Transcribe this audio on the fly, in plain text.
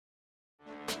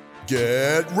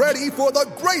Get ready for the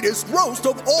greatest roast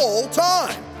of all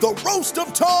time, the Roast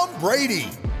of Tom Brady,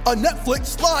 a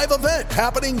Netflix live event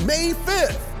happening May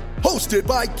 5th. Hosted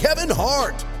by Kevin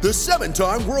Hart, the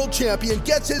 7-time world champion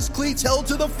gets his cleats held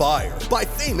to the fire by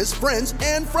famous friends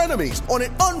and frenemies on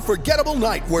an unforgettable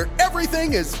night where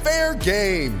everything is fair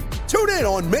game. Tune in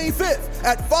on May 5th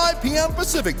at 5 p.m.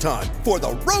 Pacific time for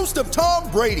the Roast of Tom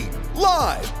Brady,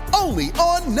 live only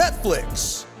on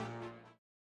Netflix.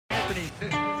 Anthony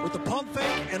with the pump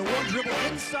fake and one dribble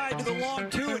inside to the long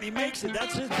two, and he makes it.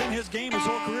 That's been his game his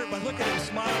whole career. But look at him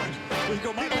smiling. We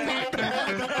go, my bad.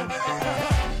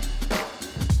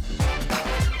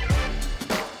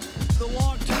 The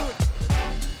long two.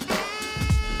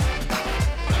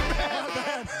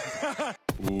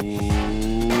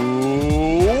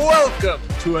 Welcome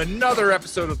to another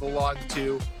episode of The Long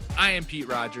Two. I am Pete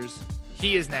Rogers.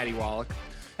 He is Natty Wallach.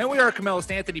 And we are a Carmelo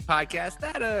Anthony podcast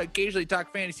that occasionally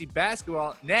talk fantasy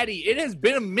basketball. Natty, it has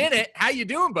been a minute. How you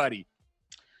doing, buddy?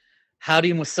 Howdy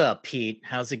and what's up, Pete?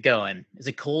 How's it going? Is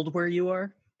it cold where you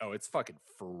are? Oh, it's fucking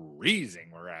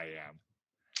freezing where I am.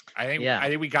 I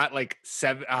think we got like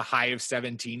a high of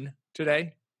 17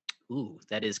 today. Ooh,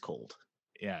 that is cold.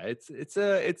 Yeah, it's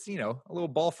a little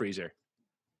ball freezer.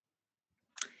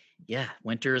 Yeah,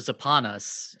 winter is upon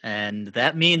us, and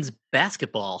that means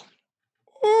basketball.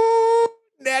 Ooh,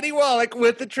 Natty Wallach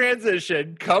with the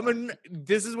transition coming.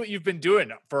 This is what you've been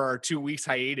doing for our 2 weeks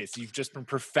hiatus. You've just been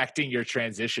perfecting your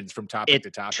transitions from topic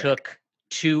to topic. It took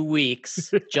 2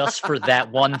 weeks just for that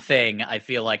one thing. I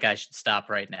feel like I should stop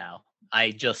right now.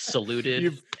 I just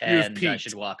saluted and I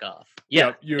should walk off.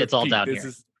 Yeah, it's all down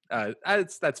here.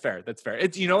 That's fair. That's fair.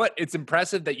 It's, you know what? It's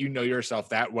impressive that you know yourself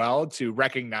that well to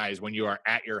recognize when you are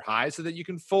at your high so that you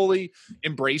can fully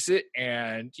embrace it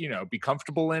and, be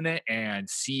comfortable in it and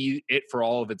see it for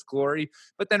all of its glory,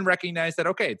 but then recognize that,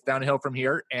 okay, it's downhill from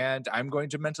here and I'm going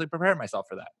to mentally prepare myself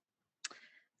for that.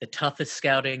 The toughest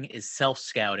scouting is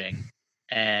self-scouting.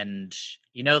 And,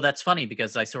 that's funny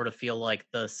because I sort of feel like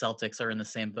the Celtics are in the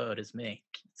same boat as me.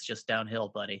 It's just downhill,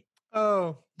 buddy.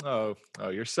 Oh,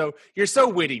 you're so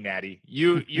witty, Natty.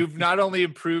 You've not only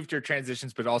improved your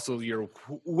transitions, but also your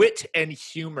wit and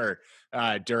humor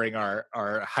during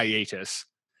our hiatus.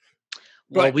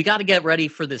 Well, we got to get ready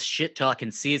for this shit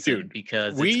talking season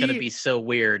because it's going to be so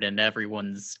weird and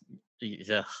everyone's.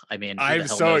 I'm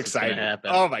so excited.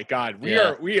 Oh my God. We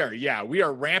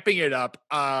are ramping it up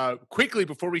quickly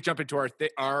before we jump into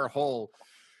our whole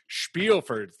spiel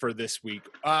for this week.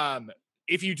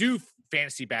 If you do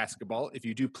fantasy basketball, if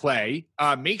you do play,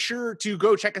 make sure to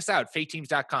go check us out,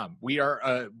 faketeams.com. We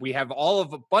have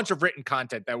a bunch of written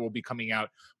content that will be coming out.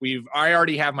 I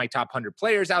already have my top 100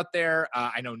 players out there.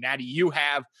 I know, Natty, you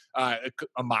have a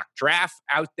mock draft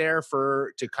out there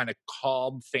to kind of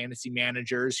calm fantasy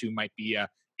managers who might be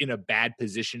in a bad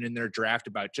position in their draft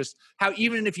about just how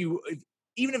even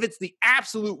if it's the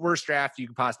absolute worst draft you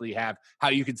could possibly have, how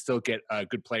you can still get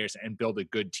good players and build a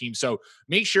good team. So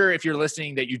make sure if you're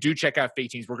listening that you do check out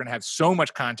Fake Teams. We're going to have so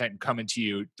much content coming to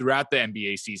you throughout the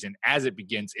NBA season as it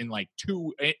begins in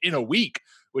in a week,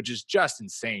 which is just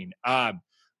insane.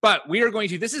 But we are going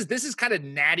to, this is kind of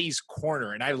Natty's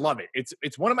corner, and I love it.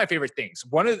 It's one of my favorite things.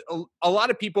 A lot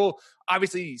of people,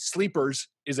 obviously, sleepers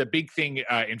is a big thing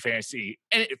in fantasy,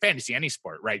 any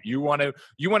sport, right? You want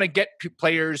to get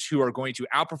players who are going to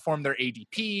outperform their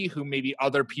ADP, who maybe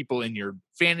other people in your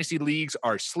fantasy leagues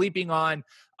are sleeping on.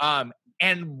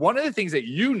 And one of the things that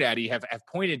you, Natty, have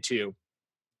pointed to,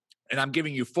 and I'm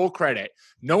giving you full credit,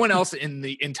 no one else in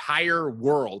the entire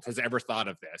world has ever thought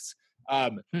of this.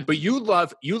 But you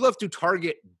love to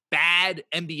target bad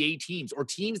NBA teams or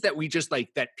teams that we just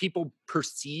that people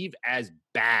perceive as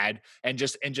bad and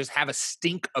just have a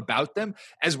stink about them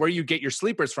as where you get your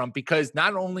sleepers from, because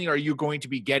not only are you going to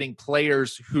be getting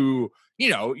players who,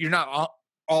 you're not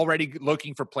already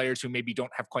looking for players who maybe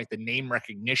don't have quite the name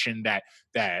recognition that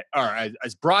are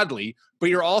as broadly, but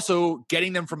you're also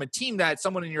getting them from a team that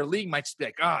someone in your league might just be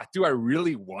like, do I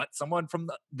really want someone from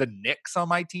the Knicks on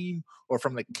my team or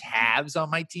from the Cavs on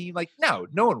my team?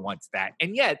 No one wants that.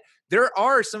 And yet there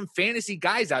are some fantasy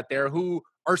guys out there who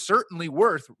are certainly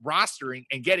worth rostering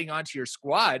and getting onto your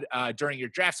squad during your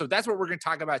draft. So that's what we're going to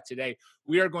talk about today.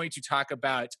 We are going to talk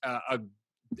about a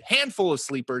handful of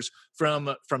sleepers from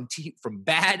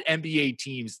bad NBA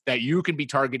teams that you can be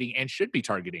targeting and should be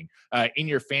targeting in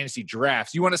your fantasy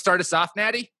drafts. You want to start us off,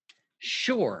 Natty?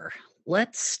 Sure.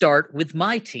 Let's start with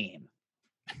my team.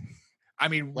 I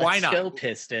mean, why not? Let's go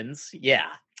Pistons.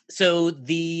 Yeah. So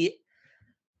the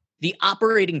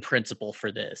operating principle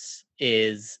for this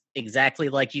is exactly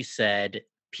like you said.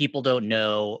 People don't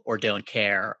know or don't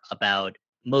care about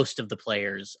most of the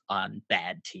players on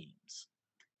bad teams.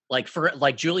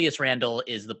 Like Julius Randle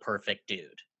is the perfect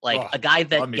dude. Like a guy love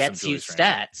that me gets some you Julius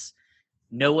Randle. stats.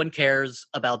 No one cares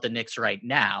about the Knicks right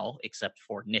now, except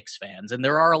for Knicks fans. And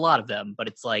there are a lot of them, but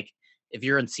it's like, if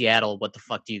you're in Seattle, what the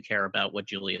fuck do you care about what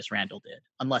Julius Randle did?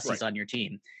 Unless he's on your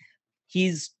team.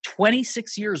 He's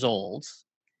 26 years old,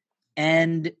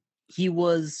 and he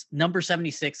was number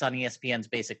 76 on ESPN's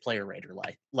basic player rater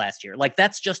last year. Like,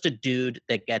 that's just a dude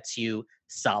that gets you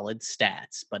solid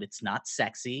stats, but it's not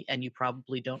sexy, and you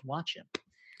probably don't watch him.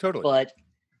 Totally. But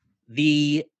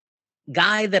the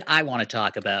guy that I want to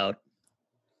talk about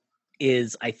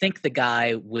is, I think, the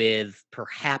guy with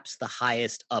perhaps the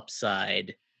highest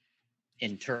upside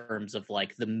in terms of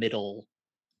like the middle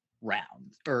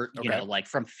round, or, you know, like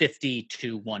from 50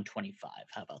 to 125.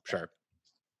 How about that? Sure.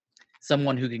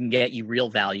 Someone who can get you real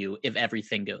value if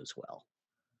everything goes well.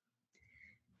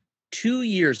 2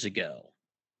 years ago,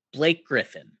 Blake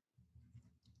Griffin,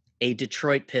 a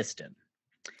Detroit Piston,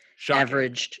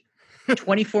 averaged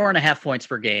 24.5 points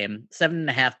per game,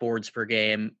 7.5 boards per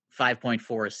game,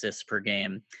 5.4 assists per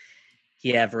game.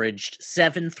 He averaged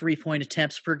 7 3-point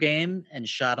attempts per game and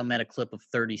shot them at a clip of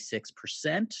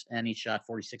 36%, and he shot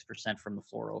 46% from the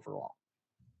floor overall.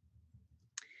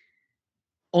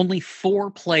 Only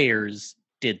 4 players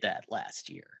did that last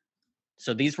year.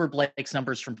 So these were Blake's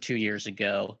numbers from 2 years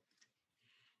ago.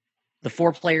 The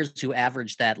 4 players who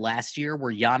averaged that last year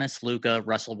were Giannis, Luka,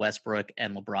 Russell Westbrook,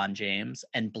 and LeBron James.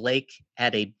 And Blake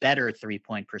had a better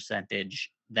 3-point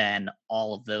percentage than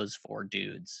all of those 4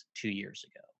 dudes 2 years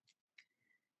ago.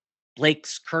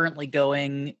 Blake's currently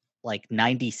going like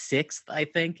 96th, I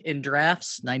think, in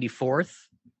drafts, 94th.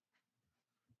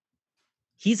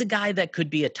 He's a guy that could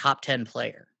be a top 10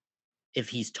 player if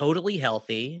he's totally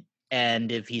healthy,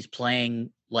 and if he's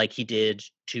playing like he did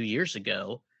 2 years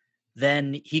ago,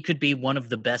 then he could be one of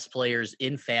the best players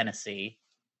in fantasy.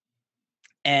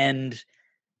 And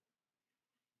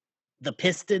the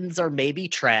Pistons are maybe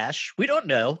trash. We don't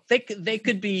know. They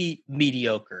could be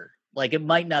mediocre. Like, it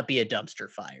might not be a dumpster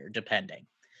fire, depending.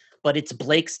 But it's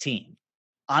Blake's team.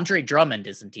 Andre Drummond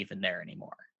isn't even there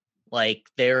anymore. Like,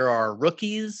 there are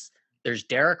rookies, there's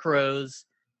Derrick Rose,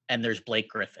 and there's Blake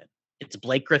Griffin. It's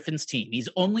Blake Griffin's team. He's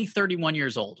only 31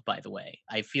 years old, by the way.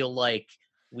 I feel like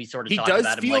we sort of talk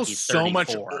about him like he's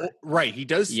 34. Right. He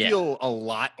does feel a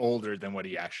lot older than what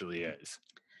he actually is.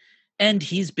 And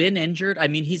he's been injured. I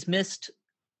mean, he missed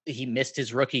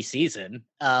his rookie season.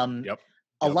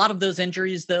 A lot of those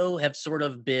injuries, though, have sort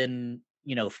of been,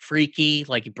 you know, freaky.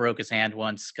 Like, he broke his hand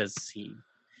once because he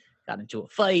got into a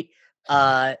fight.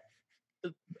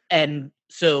 And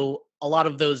so a lot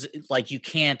of those, like, you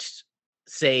can't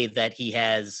say that he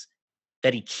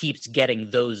keeps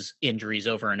getting those injuries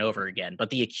over and over again.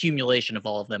 But the accumulation of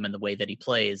all of them and the way that he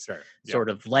plays sort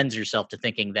of lends yourself to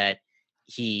thinking that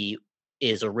he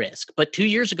is a risk. But 2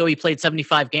 years ago, he played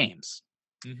 75 games.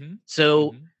 Mm-hmm.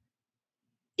 So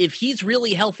if he's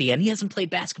really healthy, and he hasn't played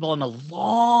basketball in a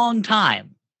long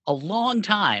time,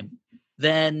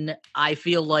 then I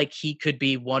feel like he could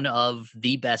be one of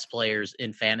the best players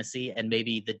in fantasy, and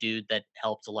maybe the dude that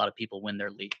helps a lot of people win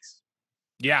their leagues.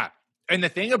 Yeah. And the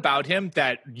thing about him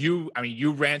that you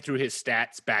ran through his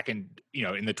stats back in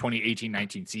the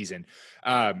 2018-19 season.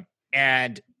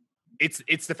 And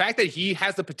it's the fact that he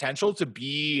has the potential to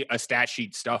be a stat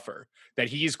sheet stuffer, that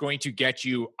he's going to get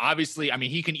you. Obviously, I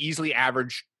mean, he can easily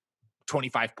average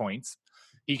 25 points.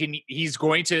 When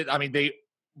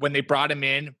they brought him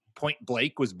in, Point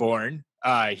Blake was born.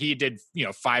 He did,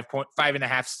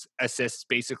 5.5 assists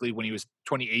basically when he was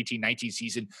 2018-19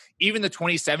 season. Even the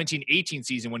 2017-18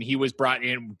 season when he was brought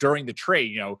in during the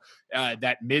trade,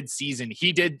 that mid-season,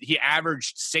 he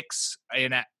averaged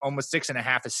almost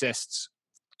 6.5 assists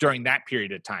during that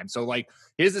period of time. So like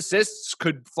his assists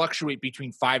could fluctuate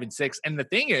between 5 and 6. And the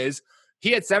thing is,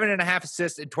 he had 7.5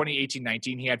 assists in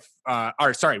 2018-19. He had,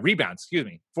 rebounds,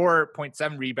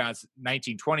 4.7 rebounds,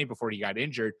 19-20 before he got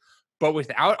injured. But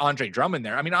without Andre Drummond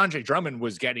there, I mean, Andre Drummond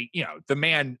was getting, the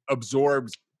man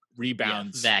absorbs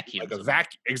rebounds. Vacuum. Like a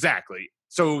vacuum. Exactly.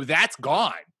 So that's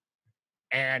gone.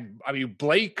 And I mean,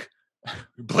 Blake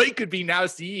could be now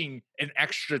seeing an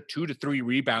extra 2 to 3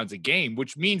 rebounds a game,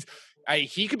 which means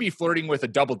he could be flirting with a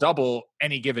double-double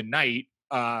any given night.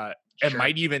 It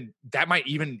might even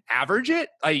average it.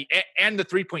 And the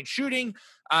 3-point shooting,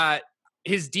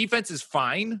 his defense is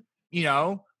fine.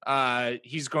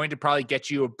 He's going to probably get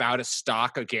you about a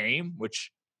stock a game,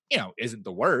 which isn't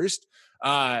the worst.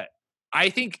 I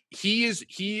think he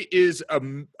is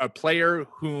a player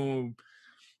who,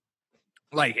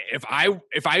 like, if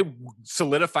I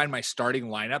solidified my starting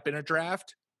lineup in a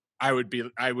draft, I would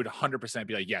 100%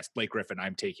 be like, yes, Blake Griffin,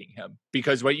 I'm taking him,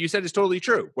 because what you said is totally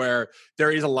true, where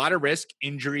there is a lot of risk,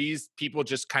 injuries, people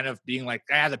just kind of being like,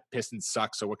 the Pistons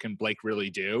suck, so what can Blake really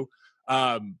do?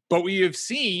 But we have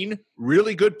seen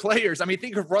really good players. I mean,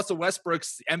 think of Russell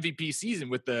Westbrook's MVP season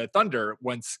with the Thunder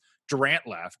once Durant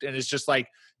left, and it's just like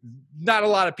not a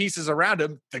lot of pieces around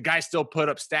him. The guy still put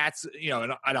up stats,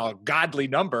 at a godly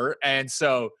number. And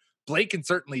so Blake can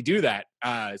certainly do that.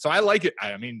 So I like it.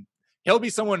 I mean, he'll be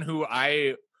someone who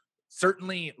I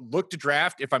certainly look to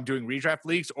draft if I'm doing redraft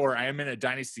leagues, or I am in a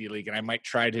dynasty league, and I might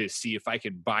try to see if I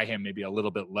could buy him maybe a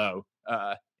little bit low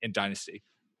in dynasty.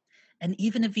 And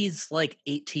even if he's like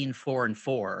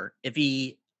 18-4-4, if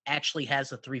he actually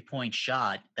has a 3-point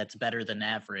shot that's better than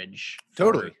average,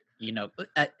 totally.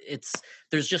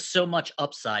 There's just so much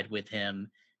upside with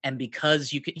him. And because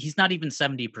he's not even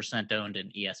 70% owned in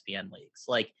ESPN leagues,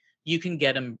 like you can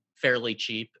get him fairly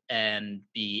cheap and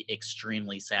be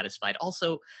extremely satisfied.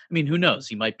 Also, I mean, who knows?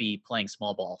 He might be playing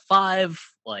small ball 5.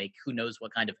 Like, who knows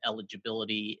what kind of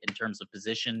eligibility in terms of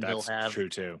position he'll have true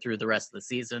too. Through the rest of the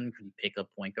season. Could he pick up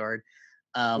point guard?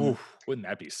 Wouldn't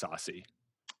that be saucy?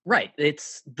 Right.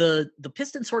 It's the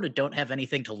Pistons sort of don't have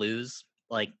anything to lose.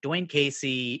 Like, Dwayne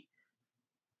Casey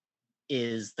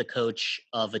is the coach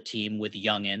of a team with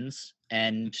youngins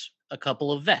and a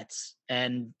couple of vets.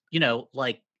 And,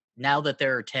 now that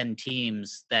there are 10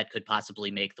 teams that could possibly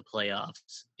make the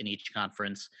playoffs in each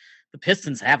conference, the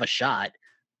Pistons have a shot,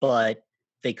 but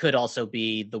they could also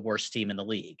be the worst team in the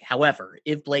league. However,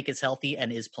 if Blake is healthy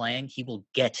and is playing, he will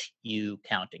get you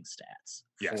counting stats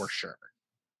for sure.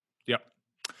 Yep.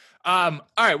 All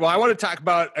right. Well, I want to talk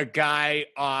about a guy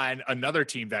on another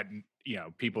team that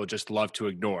people just love to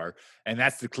ignore, and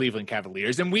that's the Cleveland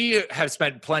Cavaliers. And we have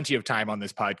spent plenty of time on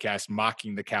this podcast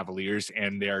mocking the Cavaliers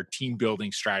and their team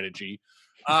building strategy.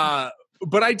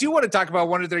 But I do want to talk about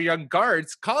one of their young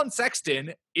guards. Colin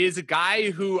Sexton is a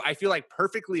guy who I feel like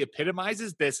perfectly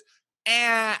epitomizes this.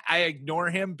 I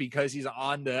ignore him because he's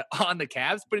on the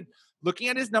Cavs. But looking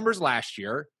at his numbers last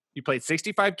year, he played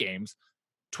 65 games,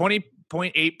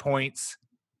 20.8 points,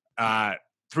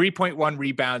 3.1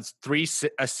 rebounds, 3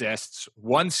 assists,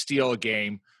 1 steal a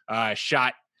game,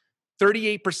 shot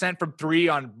 38% from 3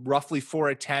 on roughly 4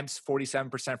 attempts,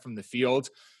 47% from the field.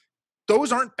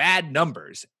 Those aren't bad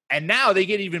numbers. And now they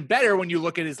get even better when you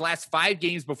look at his last 5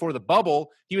 games before the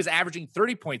bubble. He was averaging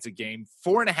 30 points a game,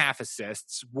 4.5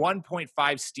 assists,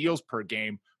 1.5 steals per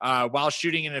game, while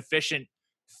shooting an efficient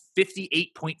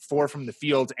 58.4 from the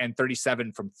field and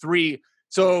 37 from 3.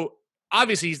 So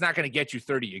obviously, he's not going to get you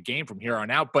 30 a game from here on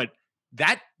out, but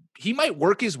that he might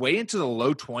work his way into the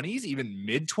low 20s, even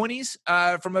mid 20s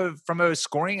from a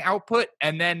scoring output.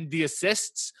 And then the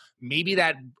assists, maybe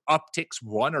that upticks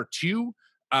 1 or 2,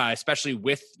 especially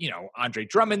with, Andre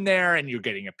Drummond there, and you're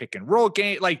getting a pick and roll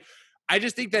game. Like, I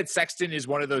just think that Sexton is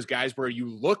one of those guys where you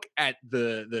look at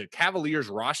the Cavaliers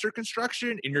roster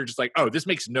construction and you're just like, oh, this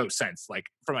makes no sense. Like,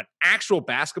 from an actual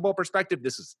basketball perspective,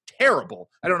 this is terrible.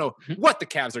 I don't know what the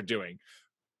Cavs are doing.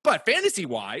 But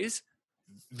fantasy-wise,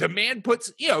 the man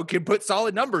can put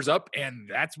solid numbers up, and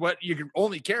that's what you can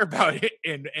only care about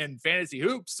in fantasy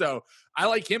hoops. So I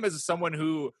like him as someone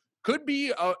who could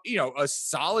be a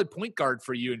solid point guard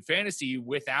for you in fantasy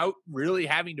without really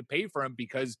having to pay for him,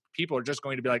 because people are just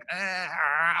going to be like,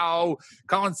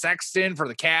 Colin Sexton for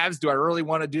the Cavs. Do I really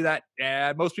want to do that?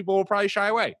 Most people will probably shy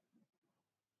away.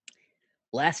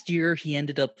 Last year, he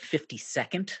ended up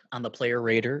 52nd on the player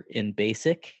rater in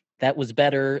basic. That was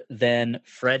better than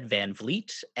Fred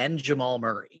VanVleet and Jamal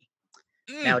Murray.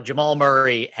 Now, Jamal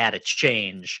Murray had a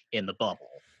change in the bubble.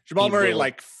 Jamal Murray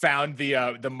found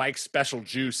the Mike special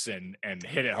juice and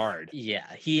hit it hard.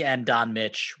 Yeah, he and Don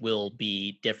Mitch will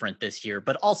be different this year,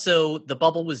 but also the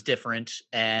bubble was different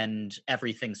and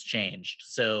everything's changed.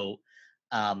 So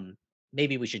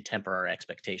maybe we should temper our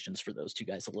expectations for those two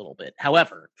guys a little bit.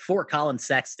 However, for Colin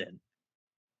Sexton,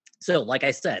 so like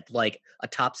I said, like a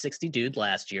top 60 dude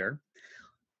last year,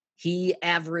 he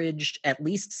averaged at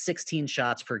least 16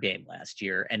 shots per game last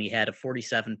year, and he had a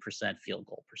 47% field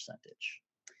goal percentage.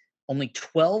 Only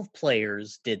 12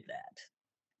 players did that.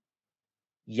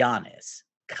 Giannis,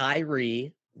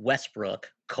 Kyrie,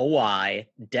 Westbrook, Kawhi,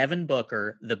 Devin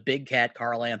Booker, the Big Cat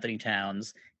Karl Anthony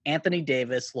Towns, Anthony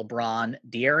Davis, LeBron,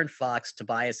 De'Aaron Fox,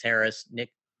 Tobias Harris,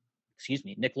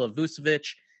 Nikola Vucevic,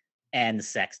 and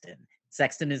Sexton.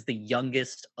 Sexton is the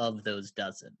youngest of those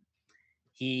dozen.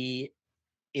 He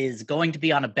is going to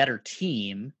be on a better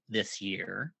team this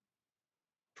year,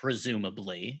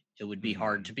 presumably. It would be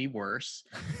hard to be worse.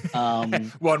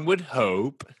 One would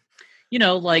hope.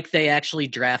 like they actually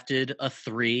drafted a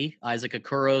 3. Isaac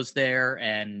Okuro's there,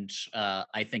 and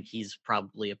I think he's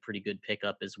probably a pretty good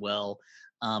pickup as well.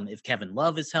 If Kevin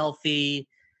Love is healthy,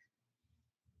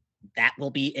 that will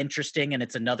be interesting, and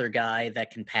it's another guy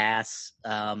that can pass.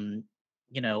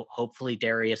 Hopefully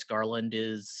Darius Garland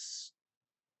is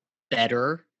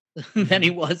better than he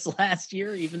was last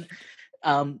year. Even,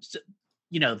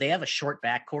 they have a short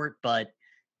backcourt, but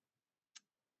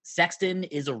Sexton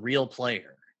is a real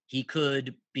player. He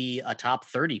could be a top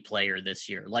 30 player this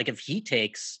year. Like if he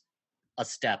takes a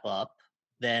step up,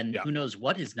 then who knows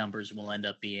what his numbers will end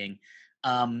up being.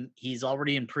 He's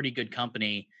already in pretty good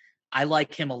company. I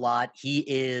like him a lot. He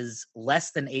is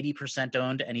less than 80%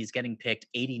 owned, and he's getting picked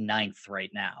 89th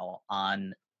right now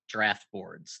on draft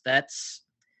boards. That's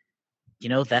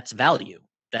value.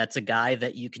 That's a guy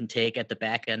that you can take at the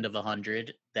back end of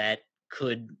 100 that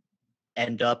could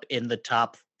end up in the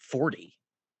top 40.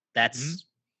 That's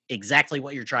exactly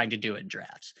what you're trying to do in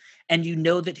drafts. And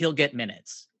that he'll get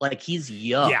minutes. Like he's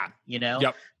young,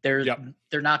 they're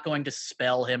not going to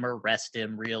spell him or rest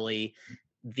him really.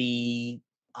 The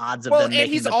odds of them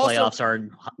making the playoffs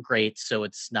aren't great, so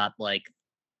it's not like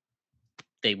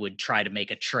they would try to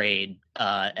make a trade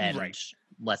and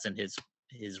lessen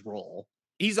his role.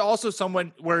 He's also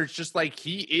someone where it's just like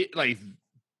he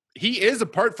is a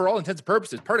part, for all intents and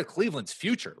purposes, part of Cleveland's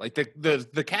future. Like the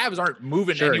Cavs aren't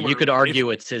moving anywhere. You could argue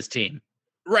it's his team.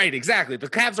 Right, exactly. The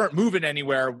Cavs aren't moving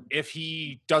anywhere if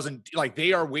he doesn't, like,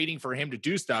 they are waiting for him to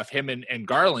do stuff, him and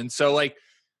Garland. So, like,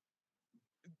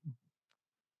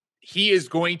 he is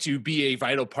going to be a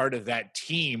vital part of that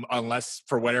team unless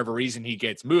for whatever reason he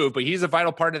gets moved, but he's a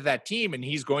vital part of that team, and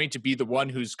he's going to be the one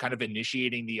who's kind of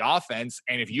initiating the offense.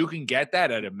 And if you can get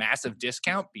that at a massive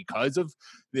discount because of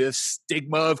the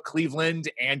stigma of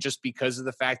Cleveland and just because of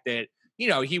the fact that,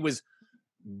 he was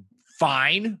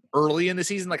fine early in the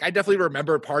season. Like I definitely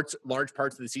remember large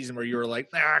parts of the season where you were like,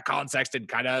 Colin Sexton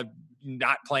kind of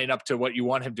not playing up to what you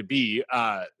want him to be.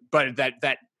 But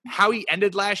that how he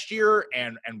ended last year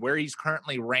and where he's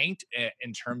currently ranked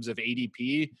in terms of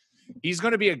ADP, he's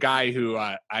going to be a guy who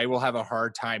I will have a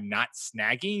hard time not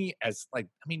snagging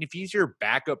if he's your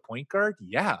backup point guard.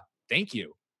 Yeah. Thank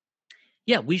you.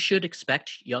 Yeah. We should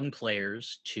expect young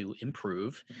players to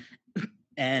improve.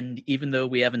 And even though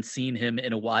we haven't seen him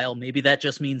in a while, maybe that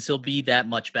just means he'll be that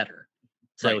much better.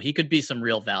 So he could be some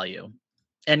real value.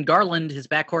 And Garland, his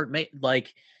backcourt,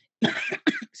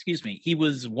 excuse me, he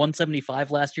was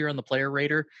 175 last year on the player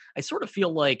rater. I sort of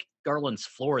feel like Garland's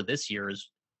floor this year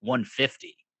is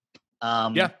 150.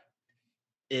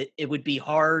 It would be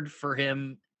hard for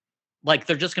him. Like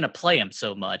they're just going to play him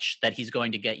so much that he's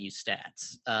going to get you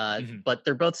stats. But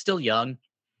they're both still young.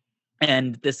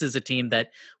 And this is a team that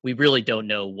we really don't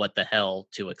know what the hell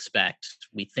to expect.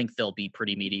 We think they'll be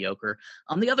pretty mediocre.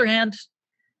 On the other hand,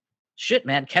 shit,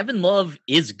 man, Kevin Love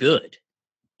is good.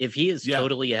 If he is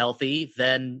totally healthy,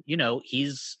 then,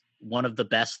 he's one of the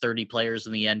best 30 players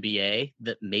in the NBA,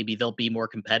 that maybe they'll be more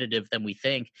competitive than we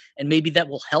think. And maybe that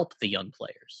will help the young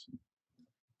players.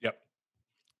 Yep.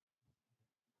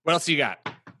 What else you got?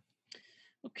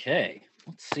 Okay,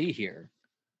 let's see here.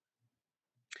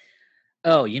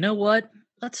 Oh, you know what?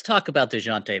 Let's talk about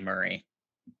DeJounte Murray.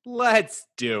 Let's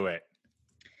do it.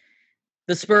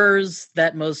 The Spurs,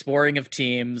 that most boring of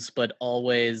teams, but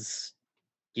always,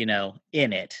 in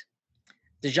it.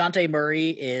 DeJounte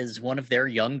Murray is one of their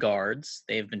young guards.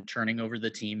 They've been turning over the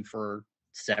team for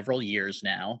several years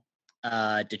now.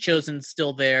 DeChosen's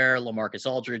still there. LaMarcus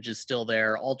Aldridge is still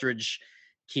there. Aldridge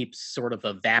keeps sort of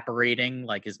evaporating,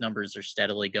 like his numbers are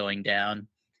steadily going down.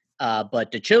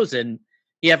 But DeChosen,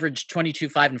 he averaged 22,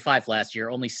 5, and 5 last year.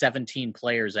 Only 17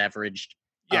 players averaged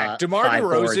DeMar 5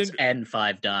 boards DeRozan and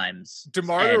 5 dimes.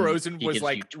 DeMar DeRozan was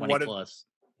like 20 plus.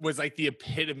 Was like the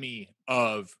epitome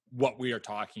of what we are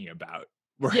talking about.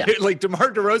 Like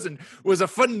DeMar DeRozan was a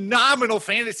phenomenal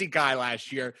fantasy guy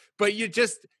last year, but he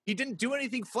didn't do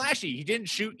anything flashy. He didn't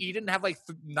shoot. He didn't have like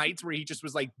nights where he just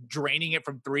was like draining it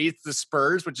from threes. It's the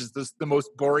Spurs, which is the most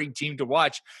boring team to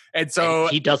watch. And so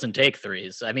he doesn't take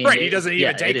threes. I mean, he doesn't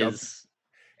even take them.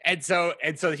 And so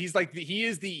he's like he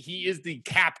is the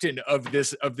captain of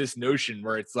this notion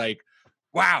where it's like,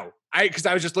 wow. Because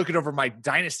I was just looking over my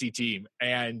dynasty team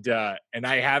and I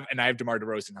have DeMar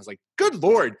DeRozan. I was like, good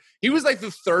Lord, he was like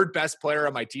the third best player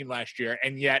on my team last year,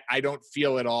 and yet I don't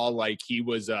feel at all like he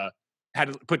was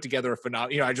had to put together a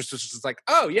phenomenal. I just was like,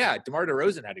 oh yeah, DeMar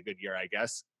DeRozan had a good year, I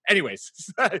guess. Anyways,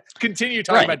 continue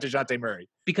talking about DeJounte Murray.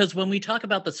 Because when we talk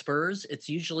about the Spurs, it's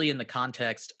usually in the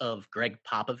context of Greg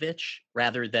Popovich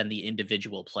rather than the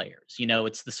individual players.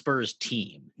 It's the Spurs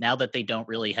team. Now that they don't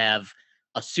really have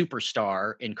a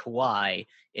superstar in Kawhi,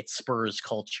 it's Spurs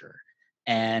culture.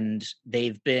 And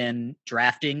they've been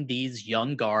drafting these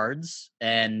young guards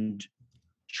and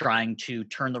trying to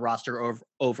turn the roster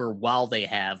over while they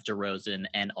have DeRozan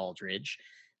and Aldridge.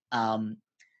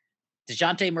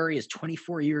 DeJounte Murray is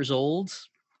 24 years old.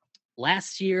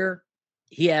 Last year,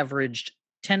 he averaged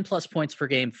 10 plus points per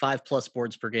game, 5 plus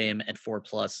boards per game, and 4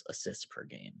 plus assists per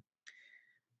game.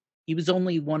 He was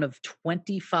only one of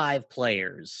 25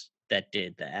 players that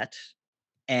did that,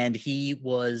 and he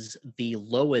was the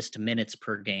lowest minutes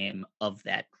per game of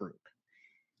that group.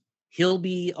 He'll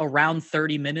be around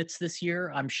 30 minutes this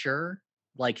year, I'm sure.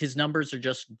 Like, his numbers are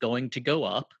just going to go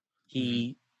up.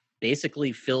 He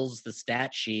basically fills the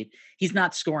stat sheet. He's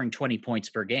not scoring 20 points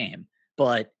per game,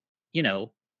 but, you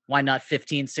know, why not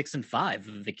 15, 6, and 5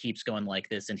 if it keeps going like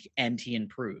this and he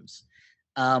improves?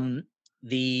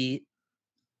 The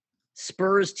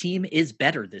Spurs team is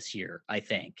better this year, I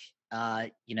think.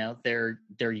 You know, they're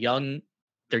young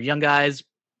guys.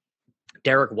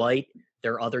 Derek White,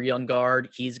 their other young guard,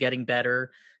 he's getting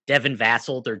better. Devin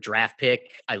Vassell, their draft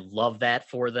pick, I love that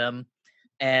for them.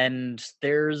 And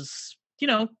there's, you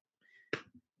know,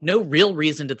 no real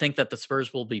reason to think that the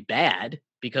Spurs will be bad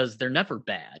because they're never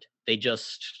bad. They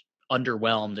just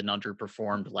underwhelmed and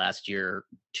underperformed last year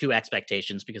to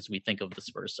expectations because we think of the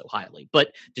Spurs so highly.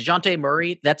 But DeJounte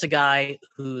Murray, that's a guy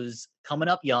who's coming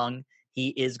up young. He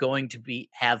is going to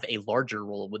have a larger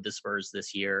role with the Spurs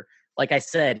this year. Like I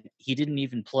said, he didn't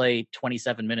even play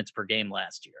 27 minutes per game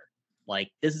last year.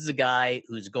 Like, this is a guy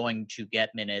who's going to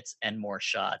get minutes and more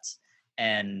shots,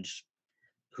 and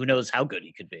who knows how good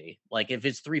he could be. Like, if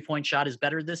his 3-point shot is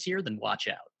better this year, then watch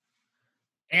out.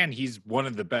 And he's one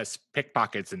of the best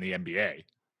pickpockets in the NBA.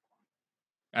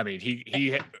 I mean,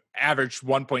 he averaged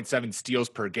 1.7 steals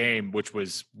per game, which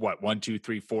was what, 1, 2,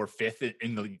 3, 4, fifth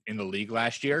in the league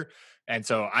last year. And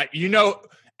so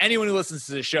anyone who listens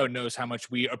to the show knows how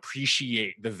much we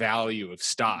appreciate the value of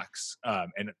stocks.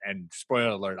 And spoiler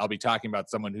alert, I'll be talking about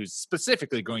someone who's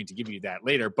specifically going to give you that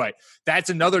later. But that's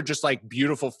another just like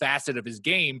beautiful facet of his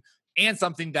game and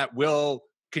something that will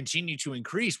continue to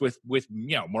increase with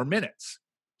you know, more minutes.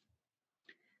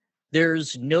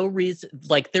 There's no reason,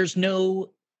 like there's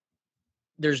no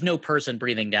person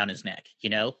breathing down his neck, you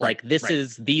know, like this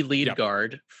is the lead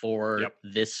guard for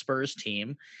this Spurs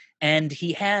team. And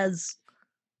he has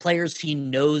players he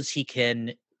knows he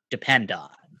can depend on.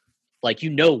 Like,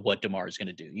 you know what DeMar is going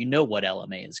to do. You know what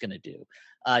LMA is going to do.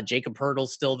 Jacob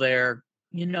Poeltl's still there.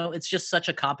 You know, it's just such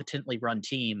a competently run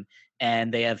team,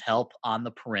 and they have help on the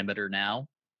perimeter now.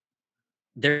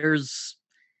 There's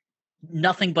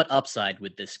nothing but upside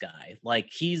with this guy. Like,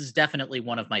 he's definitely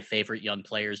one of my favorite young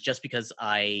players just because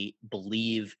I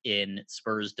believe in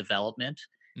Spurs development.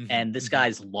 And this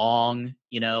guy's long,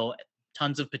 you know,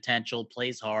 tons of potential,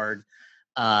 plays hard.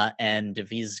 And if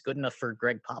he's good enough for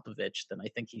Greg Popovich, then I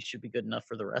think he should be good enough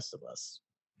for the rest of us.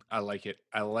 I like it.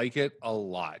 I like it a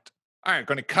lot. All right,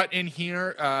 going to cut in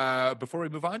here before we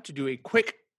move on to do a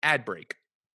quick ad break.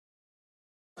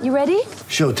 You ready?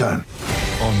 Showtime.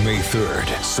 On May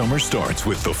 3rd, summer starts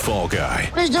with The Fall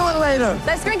Guy. Let's do it later.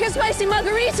 Let's drink a spicy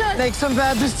margarita. Make some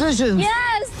bad decisions.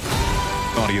 Yes.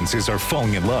 Audiences are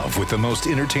falling in love with the most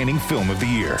entertaining film of the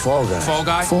year. Fall Guy. Fall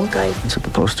Guy? Fall Guy. That's what the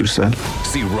poster said.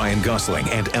 See Ryan Gosling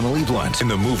and Emily Blunt in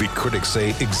the movie critics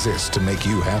say exists to make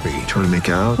you happy. Trying to make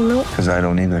it out? Nope. Because I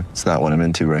don't either. It's not what I'm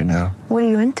into right now. What are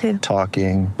you into?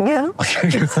 Talking. Yeah.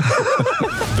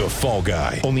 The Fall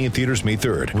Guy. Only in theaters May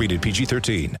 3rd. Rated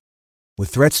PG-13. With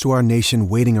threats to our nation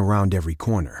waiting around every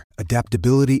corner,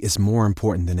 adaptability is more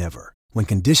important than ever. When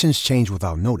conditions change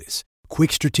without notice,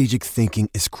 quick strategic thinking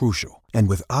is crucial. And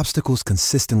with obstacles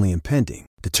consistently impending,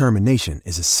 determination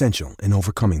is essential in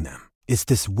overcoming them. It's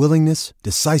this willingness,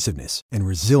 decisiveness, and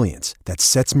resilience that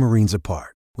sets Marines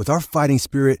apart. With our fighting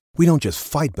spirit, we don't just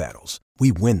fight battles,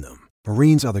 we win them.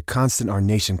 Marines are the constant our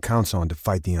nation counts on to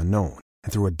fight the unknown.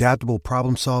 And through adaptable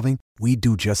problem solving, we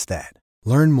do just that.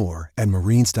 Learn more at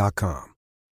marines.com.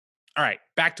 All right,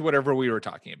 back to whatever we were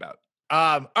talking about.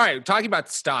 All right, talking about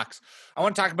stocks. I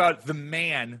want to talk about the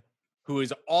man who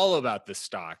is all about the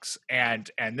stocks. And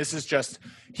this is just,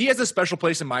 he has a special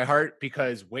place in my heart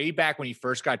because way back when he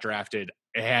first got drafted,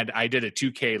 and I did a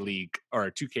 2K league or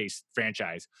a 2K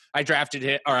franchise, I drafted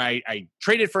him, or I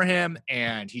traded for him,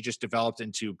 and he just developed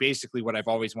into basically what I've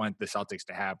always wanted the Celtics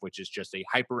to have, which is just a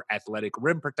hyper athletic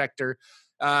rim protector,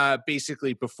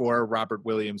 basically before Robert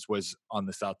Williams was on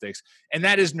the Celtics. And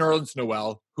that is Nerlens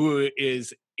Noel, who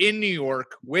is in New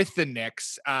York with the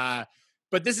Knicks.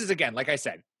 But this is, again, like I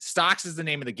said, stocks is the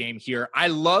name of the game here. I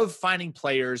love finding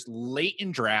players late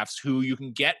in drafts who you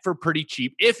can get for pretty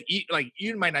cheap. If like,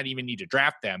 you might not even need to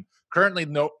draft them, currently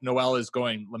Noel is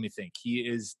going, let me think. He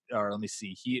is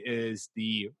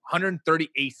the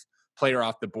 138th player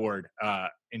off the board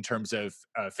in terms of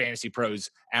Fantasy Pros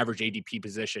average ADP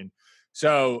position.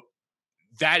 So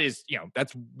that is,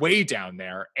 that's way down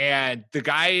there. And the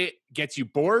guy gets you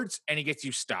boards and he gets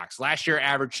you stocks. Last year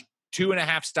averaged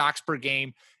 2.5 stocks per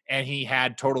game, and he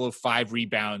had total of 5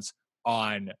 rebounds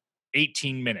on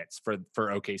 18 minutes for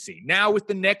OKC. Now with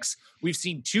the Knicks, we've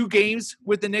seen 2 games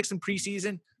with the Knicks in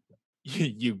preseason.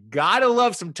 You gotta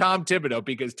love some Tom Thibodeau,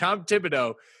 because Tom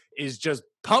Thibodeau is just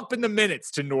pumping the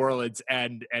minutes to New Orleans,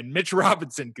 and Mitch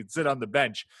Robinson can sit on the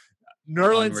bench. New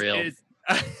Orleans is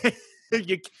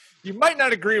you might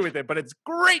not agree with it, but it's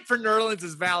great for New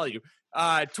Orleans' value.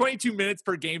 22 minutes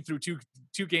per game through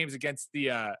two games against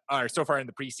the so far in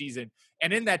the preseason,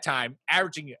 and in that time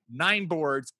averaging 9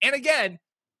 boards, and again,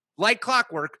 like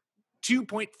clockwork,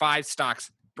 2.5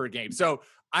 stocks per game. So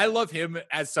I love him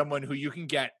as someone who you can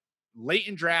get late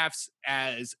in drafts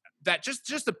as that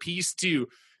just a piece to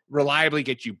reliably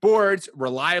get you boards,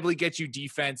 reliably get you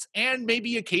defense, and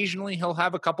maybe occasionally he'll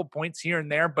have a couple points here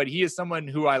and there, but he is someone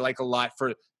who I like a lot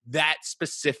for that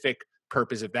specific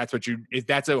purpose. If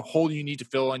that's a hole you need to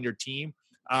fill on your team.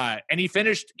 And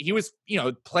he was,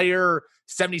 player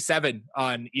 77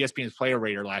 on ESPN's Player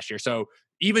Rater last year. So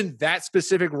even that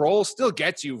specific role still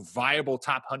gets you viable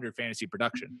top 100 fantasy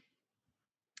production.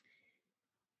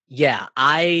 Yeah,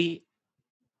 I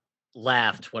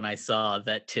laughed when I saw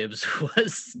that Tibbs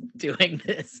was doing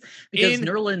this, because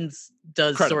Nerlens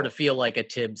does sort of feel like a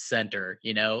Tibbs center,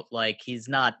 like he's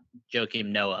not Joakim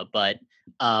Noah, but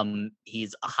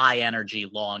he's a high energy,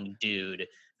 long dude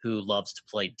who loves to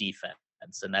play defense,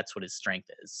 and that's what his strength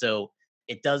is. So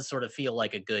it does sort of feel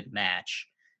like a good match.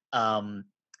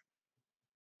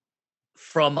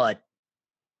 From a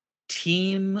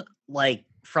team, like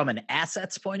from an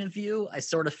assets point of view, I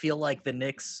sort of feel like the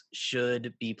Knicks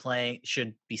should be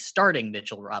starting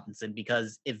Mitchell Robinson,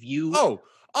 because if you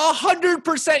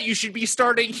 100% you should be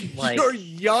starting your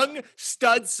young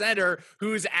stud center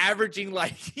who's averaging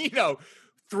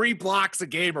 3 blocks a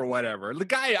game or whatever. The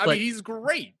guy, I mean, he's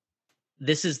great.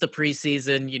 This is the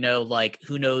preseason,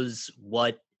 who knows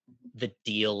what the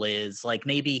deal is. Like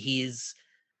maybe he's,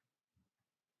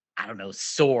 I don't know,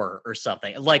 sore or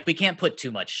something. Like we can't put too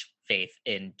much faith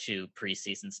into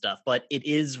preseason stuff, but it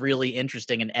is really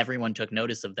interesting, and everyone took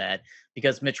notice of that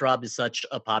because Mitch Rob is such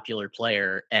a popular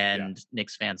player, and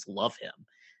Knicks fans love him.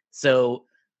 So,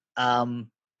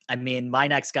 I mean, my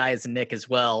next guy is Nick as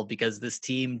well, because this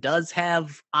team does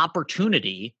have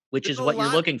opportunity, which is what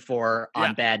you're looking for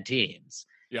on bad teams.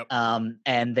 Yep.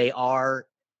 And they are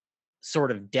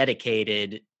sort of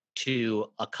dedicated to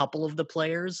a couple of the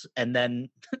players, and then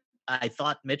I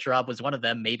thought Mitch Rob was one of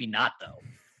them. Maybe not, though.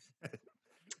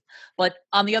 But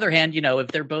on the other hand, if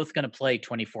they're both going to play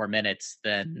 24 minutes,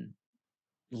 then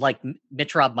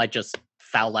Mitch Rob might just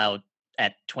foul out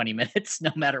at 20 minutes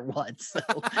no matter what. So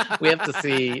we have to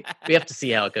see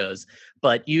how it goes.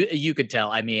 But you could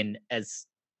tell, I mean, as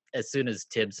soon as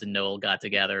Tibbs and Noel got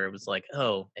together, it was like,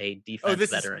 a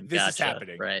defense veteran. This is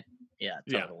happening. Right. Yeah,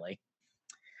 totally.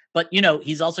 But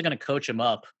he's also going to coach him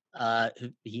up.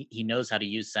 He knows how to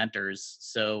use centers.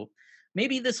 So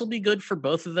maybe this will be good for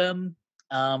both of them.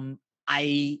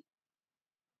 I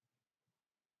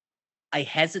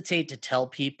hesitate to tell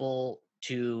people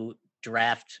to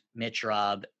draft Mitch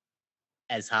Rob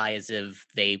as high as if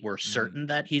they were certain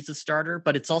that he's a starter,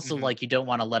 but it's also like you don't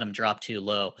want to let him drop too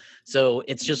low. So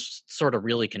it's just sort of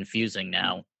really confusing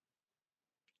now.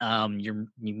 You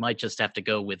might just have to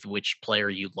go with which player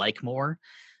you like more,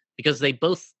 because they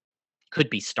both could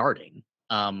be starting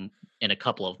in a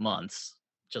couple of months,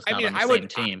 just not on the same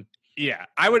team.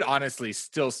 I would honestly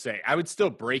still say I would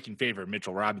still break in favor of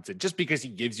Mitchell Robinson, just because he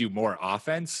gives you more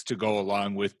offense to go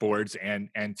along with boards and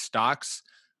stocks.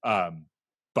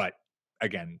 But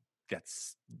again,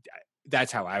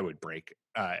 that's how I would break.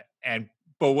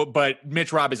 But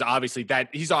Mitch Rob is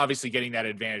he's obviously getting that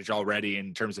advantage already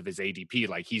in terms of his ADP.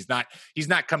 Like he's not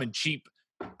coming cheap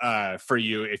for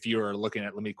you if you are looking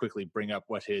at. Let me quickly bring up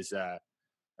what his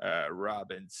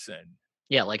Robinson.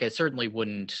 Yeah, I certainly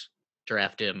wouldn't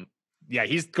draft him. Yeah,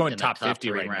 he's going top 50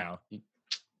 right now.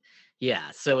 Yeah,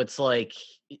 so it's like...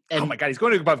 oh my God, he's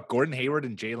going above Gordon Hayward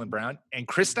and Jaylen Brown and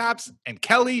Kristaps and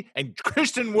Kelly and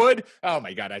Christian Wood. Oh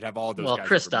my God, I'd have all those guys. Well,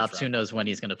 Kristaps, who knows when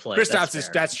he's going to play.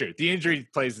 Kristaps, that's true. The injury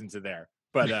plays into there.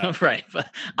 But right,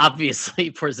 but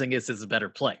obviously Porzingis is a better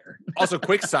player. Also,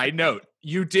 quick side note,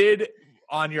 you did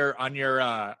on your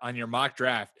mock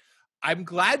draft, I'm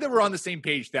glad that we're on the same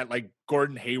page that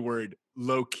Gordon Hayward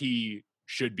low-key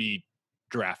should be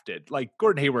drafted. Like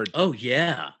Gordon Hayward. Oh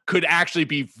yeah. Could actually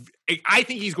be, I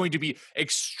think he's going to be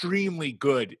extremely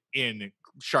good in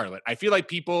Charlotte. I feel like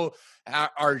people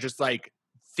are just like,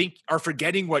 are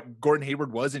forgetting what Gordon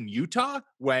Hayward was in Utah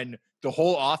when the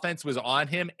whole offense was on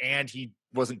him and he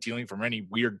wasn't dealing from any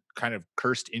weird kind of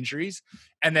cursed injuries.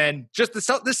 And then just the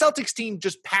Celtics team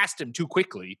just passed him too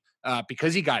quickly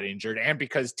because he got injured and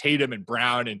because Tatum and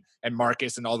Brown and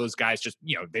Marcus and all those guys just,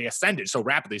 they ascended so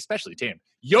rapidly, especially Tatum.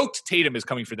 Yoked Tatum is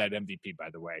coming for that MVP, by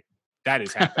the way. That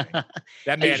is happening.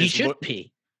 That man he should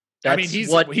be. That's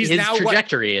he's his now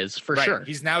trajectory is for right. sure.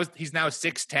 He's now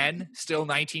 6'10", still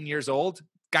 19 years old.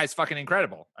 Guy's fucking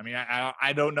incredible. I mean,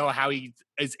 I don't know how he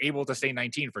is able to stay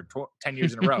 19 for 10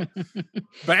 years in a row.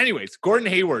 But anyways, Gordon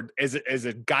Hayward is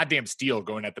a goddamn steal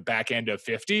going at the back end of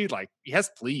 50. Like, yes,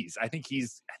 please. I think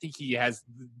he has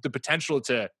the potential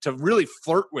to really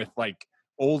flirt with like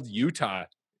old Utah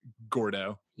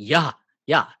Gordo. Yeah,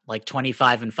 like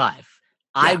 25-5. Yeah.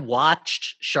 I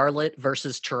watched Charlotte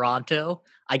versus Toronto.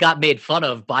 I got made fun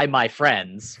of by my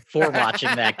friends for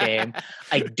watching that game.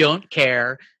 I don't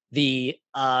care. The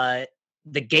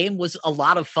game was a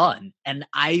lot of fun, and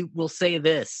I will say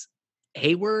this: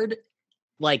 Hayward,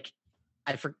 like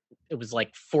it was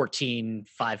like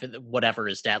 14-5, whatever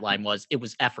his stat line was. It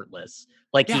was effortless.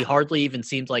 Like he hardly even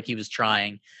seemed like he was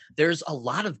trying. There's a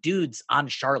lot of dudes on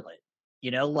Charlotte,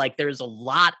 like there's a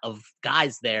lot of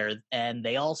guys there, and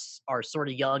they all are sort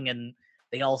of young, and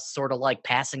they all sort of like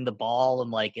passing the ball,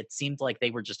 and like it seemed like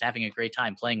they were just having a great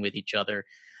time playing with each other.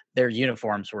 Their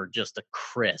uniforms were just a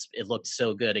crisp. It looked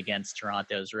so good against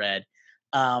Toronto's red.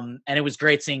 And it was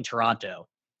great seeing Toronto.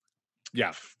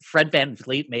 Yeah. Fred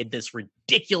VanVleet made this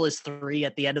ridiculous 3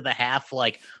 at the end of the half,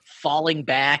 like falling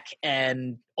back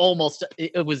and almost,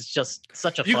 it was just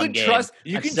such a fun game.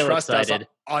 You can trust us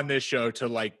on this show to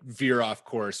like veer off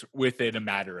course within a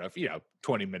matter of,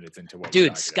 20 minutes into what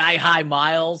dude, sky high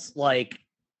miles, like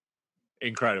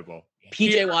incredible.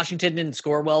 PJ Washington didn't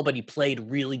score well, but he played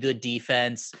really good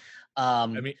defense.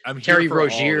 I'm Terry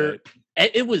Rozier.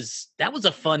 That was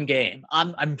a fun game.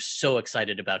 I'm so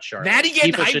excited about Charlotte. Natty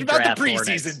getting hyped about the preseason,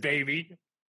 Hornets. Baby.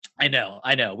 I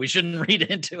know. We shouldn't read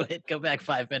into it. Go back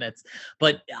 5 minutes.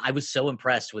 But I was so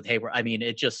impressed with Hayward. I mean,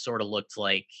 it just sort of looked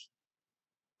like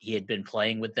he had been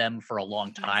playing with them for a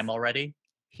long time already.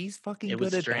 He's fucking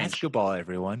good at basketball,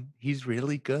 everyone. He's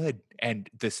really good. And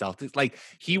the Celtics, like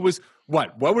he was,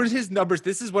 what were his numbers?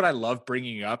 This is what I love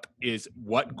bringing up is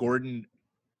what Gordon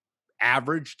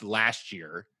averaged last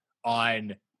year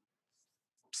on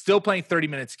still playing 30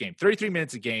 minutes a game, 33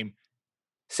 minutes a game,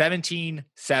 17,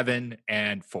 7,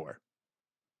 and 4.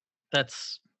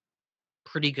 That's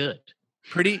pretty good.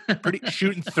 Pretty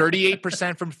shooting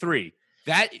 38% from 3.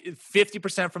 That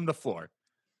 50% from the floor.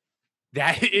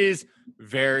 That is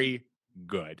very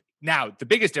good. Now, the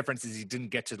biggest difference is he didn't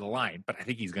get to the line, but I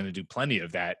think he's going to do plenty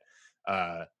of that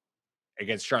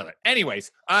against Charlotte.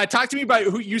 Anyways, talk to me about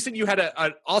who you said you had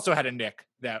also had a Nick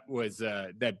that was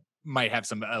that might have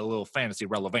a little fantasy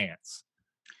relevance.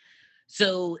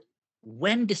 So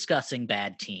when discussing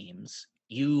bad teams,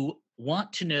 you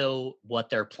want to know what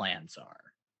their plans are.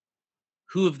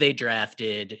 Who have they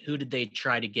drafted? Who did they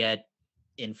try to get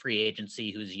in free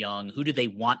agency who's young? Who do they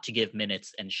want to give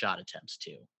minutes and shot attempts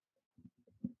to?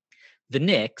 The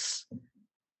Knicks,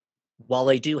 while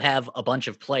they do have a bunch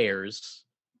of players,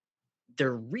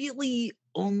 they're really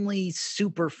only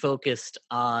super focused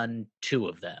on 2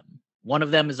 of them. One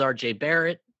of them is RJ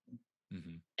Barrett,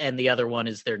 and the other one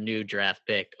is their new draft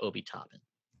pick, Obi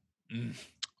Toppin.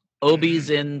 Obi's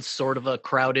in sort of a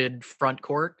crowded front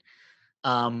court,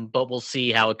 but we'll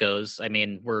see how it goes. I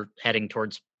mean, we're heading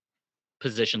towards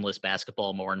positionless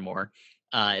basketball more and more,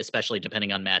 especially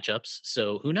depending on matchups.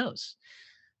 So who knows?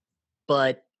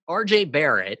 But RJ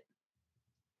Barrett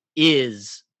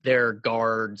is their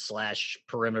guard /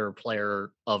 perimeter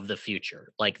player of the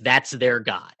future. Like that's their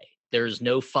guy. There's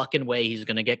no fucking way he's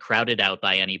going to get crowded out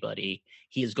by anybody.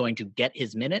 He is going to get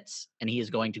his minutes and he is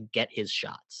going to get his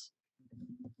shots.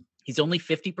 He's only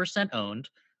 50% owned.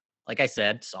 Like I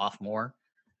said, sophomore.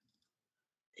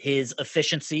 His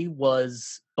efficiency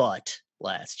was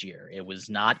last year. It was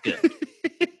not good.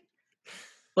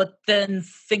 But then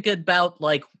think about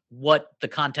like what the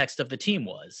context of the team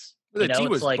was. The team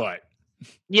was like, butt.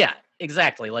 Yeah,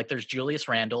 exactly. Like there's Julius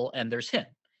Randle and there's him.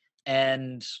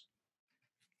 And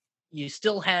you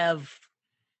still have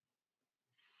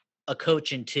a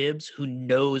coach in Tibbs who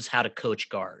knows how to coach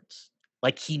guards.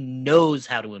 Like he knows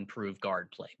how to improve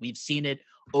guard play. We've seen it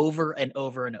over and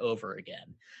over and over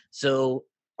again. So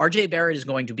RJ Barrett is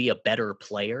going to be a better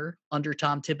player under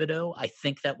Tom Thibodeau. I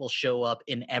think that will show up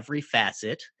in every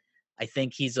facet. I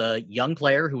think he's a young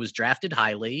player who was drafted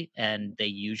highly, and they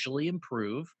usually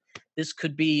improve. This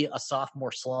could be a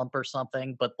sophomore slump or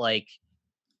something, but like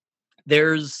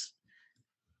there's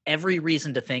every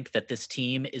reason to think that this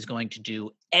team is going to do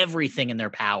everything in their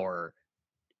power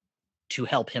to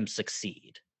help him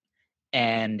succeed.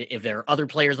 And if there are other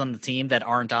players on the team that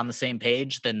aren't on the same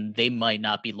page, then they might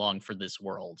not be long for this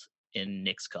world in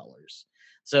Knicks colors.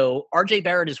 So RJ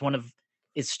Barrett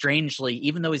is strangely,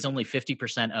 even though he's only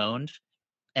 50% owned,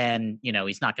 and, you know,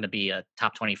 he's not going to be a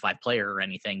top 25 player or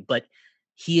anything, but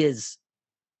he is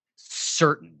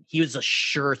certain. He was a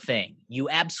sure thing. You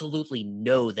absolutely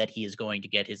know that he is going to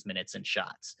get his minutes and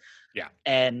shots. Yeah.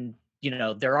 And, you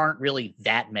know, there aren't really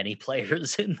that many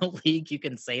players in the league you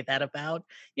can say that about,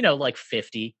 you know, like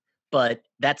 50, but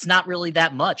that's not really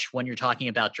that much when you're talking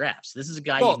about drafts. This is a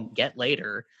guy you can get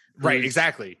later. Right,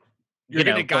 exactly. You're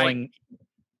getting a guy.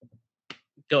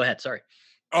 Go ahead, sorry.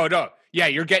 Oh, no. Yeah,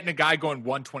 you're getting a guy going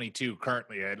 122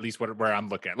 currently, at least where I'm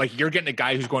looking at. Like, you're getting a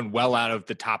guy who's going well out of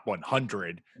the top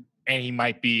 100, and he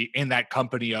might be in that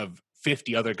company of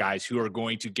 50 other guys who are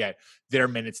going to get their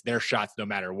minutes, their shots, no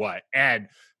matter what. And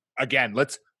again,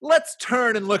 let's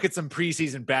turn and look at some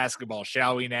preseason basketball,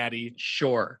 shall we, Natty?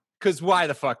 Sure. Because why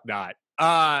the fuck not?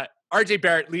 RJ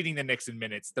Barrett leading the Knicks in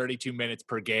minutes, 32 minutes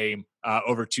per game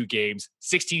over 2 games,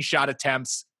 16 shot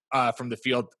attempts from the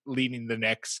field leading the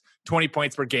Knicks, 20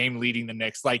 points per game leading the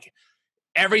Knicks. Like,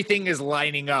 everything is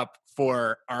lining up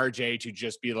for RJ to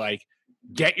just be like,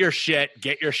 get your shit,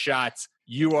 get your shots.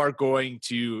 You are going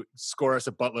to score us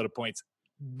a buttload of points.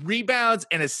 Rebounds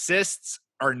and assists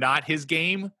are not his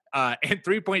game. And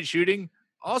 3-point shooting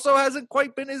also hasn't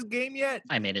quite been his game yet.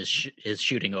 I mean, his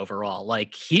shooting overall,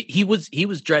 like he was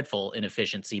dreadful in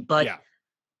efficiency, but yeah.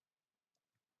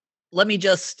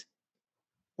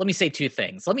 Let me say 2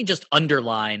 things. Let me just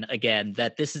underline again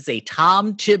that this is a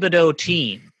Tom Thibodeau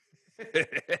team.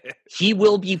 He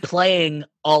will be playing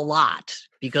a lot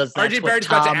because that's RJ what Barrett's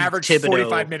Tom about to average Thibodeau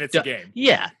 45 minutes a game.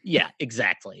 Yeah,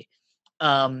 exactly.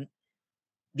 The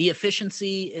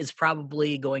efficiency is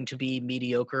probably going to be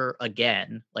mediocre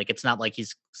again. Like, it's not like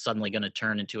he's suddenly going to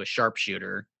turn into a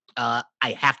sharpshooter. I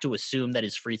have to assume that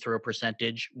his free throw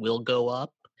percentage will go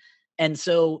up. And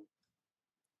so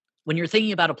when you're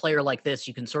thinking about a player like this,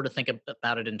 you can sort of think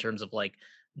about it in terms of like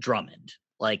Drummond.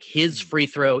 Like, his free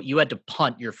throw, you had to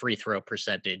punt your free throw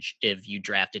percentage if you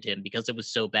drafted him because it was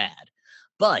so bad.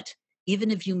 But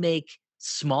even if you make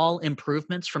small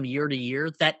improvements from year to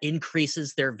year, that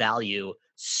increases their value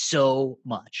so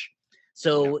much.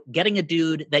 So getting a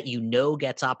dude that you know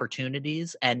gets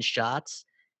opportunities and shots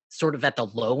sort of at the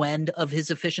low end of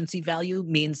his efficiency value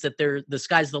means that the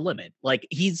sky's the limit. Like,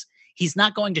 he's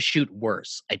not going to shoot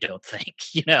worse, I don't think,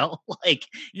 you know? Like,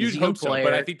 you'd hope so,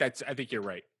 but I think you're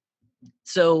right.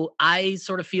 So I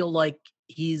sort of feel like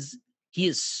he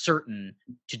is certain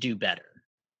to do better.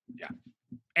 Yeah.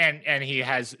 And he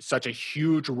has such a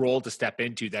huge role to step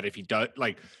into that if he does,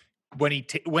 like, when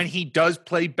he does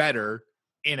play better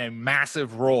in a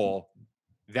massive role,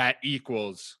 that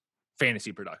equals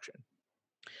fantasy production.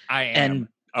 And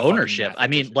ownership. I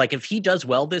mean, like, if he does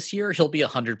well this year, he'll be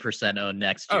 100% owned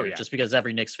next year, just because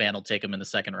every Knicks fan will take him in the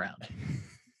second round.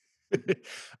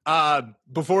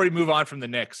 Before we move on from the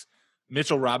Knicks,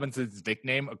 Mitchell Robinson's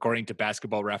nickname, according to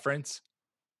Basketball Reference,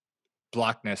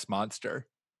 Block Ness Monster.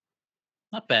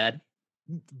 Not bad.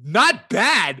 Not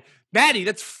bad? Maddie,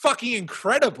 that's fucking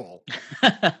incredible.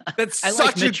 That's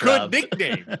such a good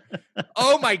nickname.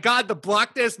 Oh my God, the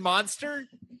Block Ness Monster?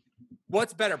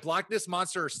 What's better, Block Ness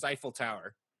Monster or Stifle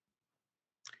Tower?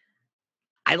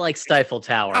 I like Stifle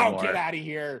Tower more. Oh, get out of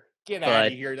here. Get out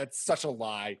of here. That's such a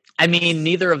lie. I mean,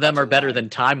 neither of them are better than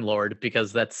Time Lord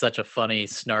because that's such a funny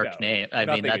snark name. I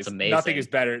mean, that's amazing. Nothing is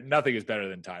better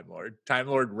than Time Lord. Time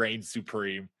Lord reigns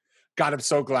supreme. God, I'm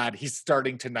so glad he's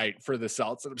starting tonight for the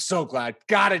Celtics. And I'm so glad.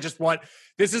 God,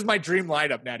 this is my dream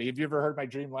lineup, Natty. Have you ever heard my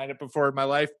dream lineup before in my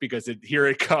life? Because here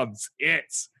it comes.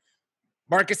 It's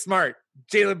Marcus Smart,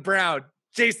 Jaylen Brown,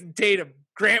 Jason Tatum,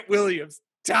 Grant Williams,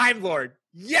 Time Lord.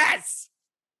 Yes.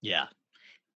 Yeah.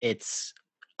 It's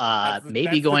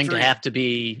maybe going to have to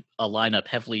be a lineup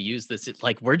heavily used this. It's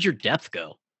like, where'd your depth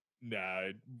go?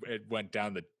 No, it went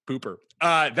down the pooper.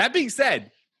 That being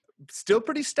said, still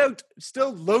pretty stoked.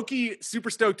 Still low-key super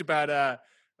stoked about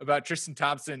Tristan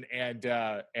Thompson and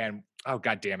oh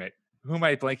god damn it, who am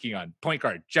I blanking on? Point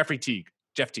guard Jeff Teague.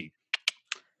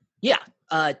 Yeah,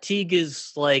 Teague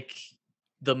is like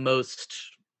the most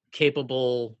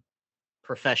capable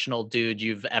professional dude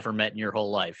you've ever met in your whole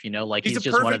life. You know, like he's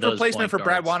just one of those replacement for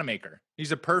Brad Wanamaker.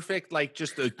 He's a perfect, like,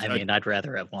 just a. I mean, I'd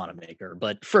rather have Wanamaker,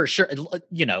 but for sure,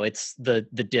 you know, it's the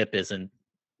dip isn't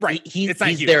Right. He's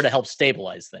huge. there to help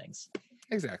stabilize things.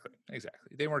 Exactly.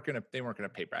 They weren't gonna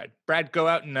pay Brad. Brad, go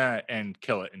out and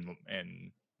kill it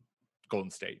in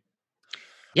Golden State.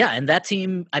 Yeah, and that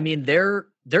team, I mean, they're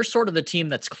sort of the team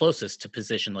that's closest to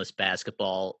positionless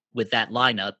basketball with that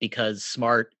lineup because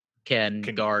Smart can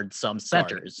guard some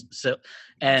centers. So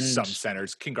and some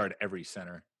centers can guard every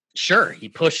center. Sure, he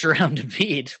pushed around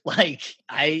Embiid.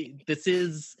 This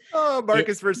is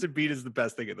Marcus versus Embiid is the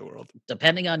best thing in the world.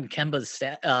 Depending on Kemba's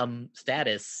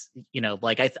status,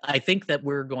 I think that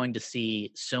we're going to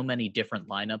see so many different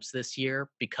lineups this year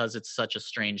because it's such a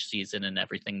strange season and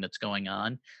everything that's going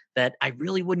on that I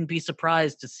really wouldn't be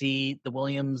surprised to see the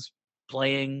Williams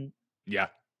playing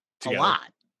together. A lot.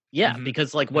 Yeah, Mm-hmm.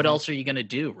 because what else are you going to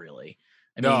do really?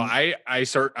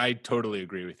 I totally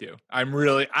agree with you. I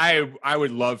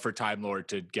would love for Time Lord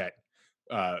to get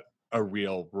a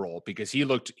real role because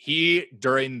he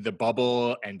during the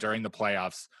bubble and during the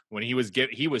playoffs when he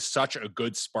was such a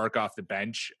good spark off the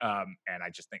bench. And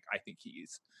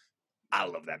I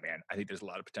love that man. I think there's a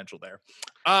lot of potential there.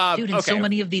 So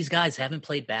many of these guys haven't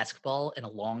played basketball in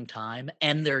a long time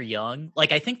and they're young.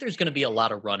 I think there's going to be a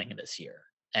lot of running this year.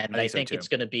 And I think it's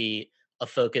going to be a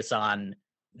focus on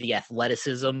the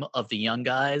athleticism of the young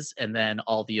guys, and then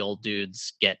all the old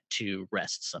dudes get to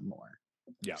rest some more.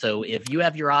 Yeah. So if you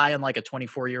have your eye on a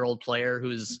 24-year-old player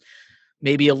who's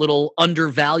maybe a little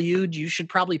undervalued, you should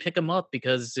probably pick them up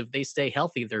because if they stay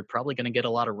healthy, they're probably going to get a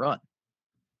lot of run.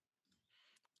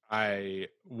 I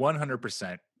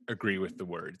 100% agree with the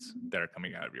words that are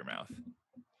coming out of your mouth.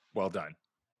 Well done.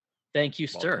 Thank you,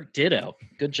 sir. Ditto.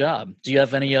 Good job. Do you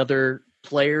have any other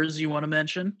players you want to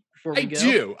mention? I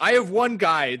do. I have one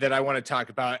guy that I want to talk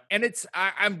about, and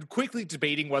I'm quickly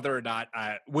debating whether or not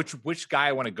which guy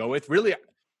I want to go with. Really,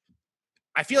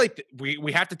 I feel like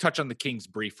we have to touch on the Kings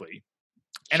briefly,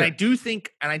 and sure. I do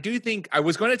think I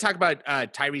was going to talk about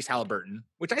Tyrese Halliburton,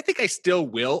 which I think I still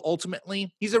will.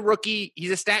 Ultimately, he's a rookie. He's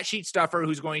a stat sheet stuffer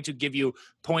who's going to give you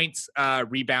points,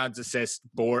 rebounds, assists,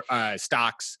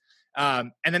 stocks.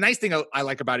 And the nice thing I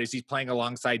like about it is he's playing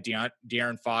alongside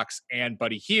De'Aaron Fox and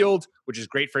Buddy Hield, which is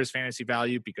great for his fantasy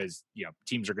value because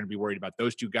teams are going to be worried about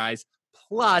those two guys.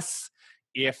 Plus,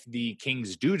 if the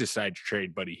Kings do decide to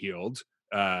trade Buddy Hield,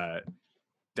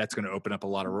 that's going to open up a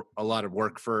lot of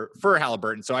work for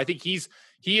Halliburton. So I think he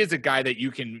is a guy that you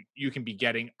can be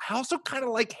getting. I also kind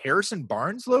of like Harrison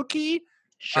Barnes, low key.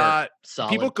 Sure,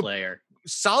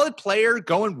 solid player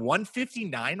going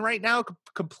 159 right now,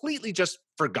 completely just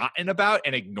forgotten about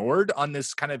and ignored on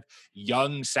this kind of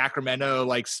young Sacramento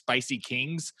spicy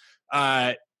Kings.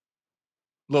 Little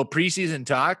preseason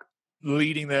talk,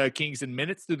 leading the Kings in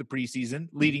minutes through the preseason,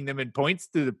 leading them in points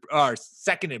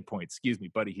second in points. Excuse me,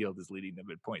 Buddy Hield is leading them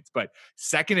in points, but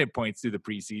second in points through the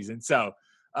preseason. So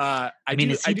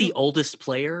is he the oldest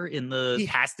player in the? He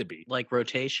has to be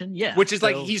rotation, yeah. Which is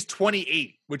he's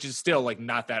 28, which is still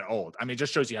not that old. I mean, it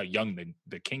just shows you how young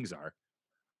the Kings are.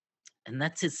 And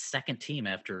that's his second team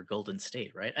after Golden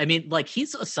State, right? I mean,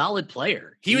 he's a solid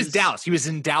player. He was Dallas. He was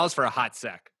in Dallas for a hot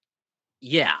sec.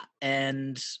 Yeah,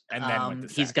 and then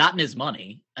he's gotten his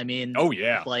money. I mean, oh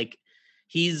yeah,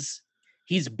 he's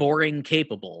boring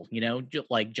capable,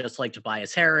 just like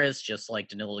Tobias Harris, just like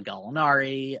Danilo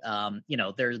Gallinari.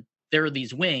 There are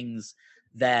these wings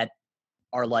that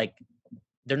are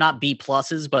they're not B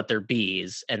pluses, but they're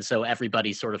Bs. And so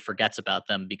everybody sort of forgets about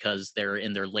them because they're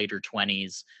in their later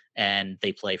 20s and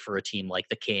they play for a team like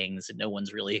the Kings and no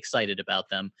one's really excited about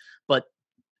them. But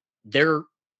their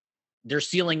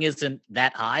ceiling isn't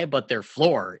that high, but their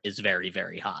floor is very,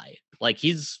 very high.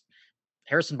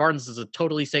 Harrison Barnes is a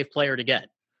totally safe player to get.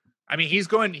 I mean, he's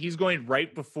going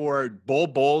right before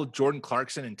Bol, Jordan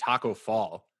Clarkson, and Taco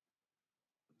Fall.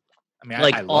 I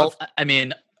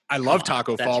mean, I love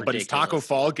Taco Fall, but is Taco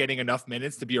Fall getting enough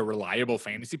minutes to be a reliable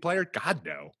fantasy player? God,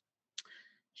 no.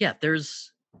 Yeah,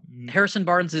 Harrison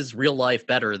Barnes is real life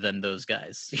better than those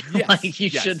guys.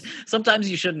 Yes,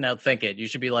 sometimes you shouldn't outthink it. You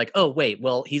should be like, oh wait,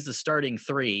 well, he's the starting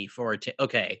 3 for a team.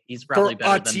 Okay, he's probably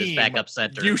better than this backup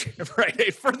center.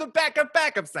 Right, for the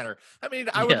backup center. I mean,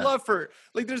 I would love for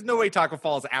there's no way Taco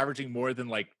Fall is averaging more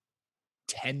than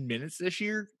 10 minutes this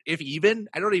year, if even.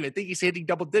 I don't even think he's hitting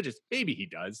double digits. Maybe he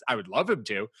does. I would love him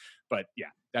to, but yeah,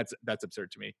 that's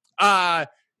absurd to me.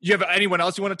 You have anyone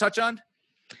else you want to touch on?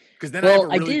 Because then I have a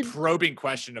really probing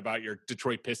question about your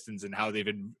Detroit Pistons and how they've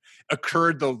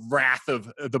incurred the wrath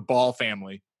of the Ball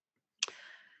family.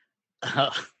 Oh,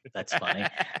 that's funny.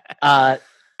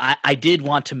 I did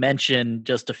want to mention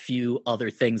just a few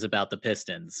other things about the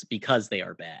Pistons because they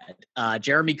are bad.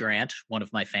 Jeremy Grant, one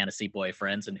of my fantasy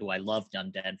boyfriends and who I loved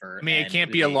on Denver. I mean, it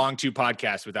can't be a long 2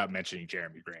 podcast without mentioning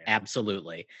Jeremy Grant.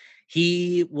 Absolutely.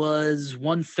 He was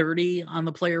 130 on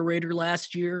the player rater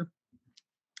last year.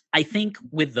 I think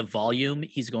with the volume,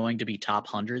 he's going to be top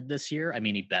 100 this year. I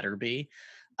mean, he better be.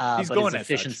 But his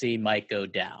efficiency might go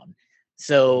down.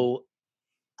 So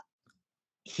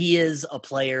he is a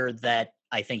player that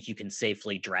I think you can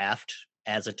safely draft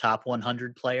as a top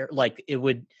 100 player. Like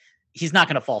he's not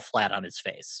going to fall flat on his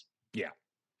face. Yeah.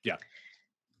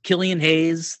 Killian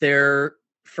Hayes, their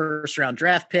first round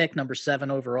draft pick, number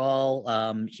 7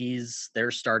 overall. He's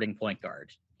their starting point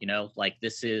guard.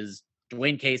 This is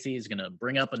Dwayne Casey is going to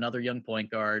bring up another young point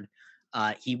guard.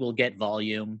 He will get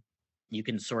volume. You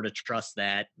can sort of trust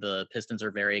that. The Pistons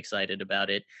are very excited about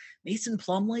it. Mason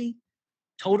Plumlee,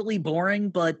 totally boring,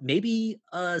 but maybe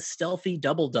a stealthy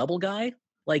double-double guy.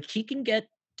 Like, he can get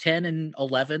 10 and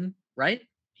 11, right?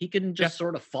 He can just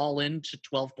sort of fall into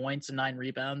 12 points and 9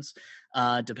 rebounds,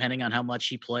 depending on how much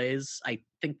he plays. I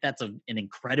think that's an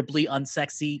incredibly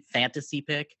unsexy fantasy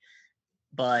pick,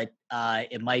 but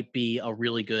it might be a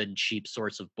really good cheap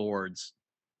source of boards.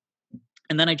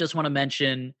 And then I just want to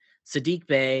mention Saddiq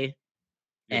Bey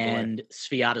and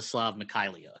Sviatoslav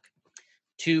Mikhailiuk,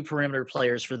 2 perimeter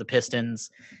players for the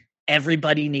Pistons.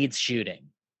 Everybody needs shooting.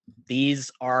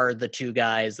 These are the 2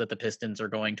 guys that the Pistons are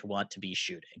going to want to be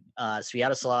shooting.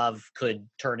 Sviatoslav could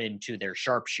turn into their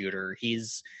sharpshooter.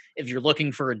 If you're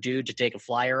looking for a dude to take a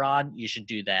flyer on, you should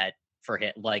do that for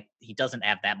him. Like, he doesn't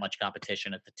have that much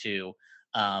competition at the 2.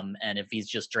 And if he's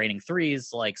just draining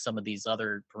threes like some of these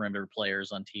other perimeter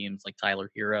players on teams like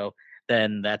Tyler Hero,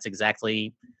 then that's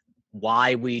exactly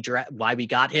why we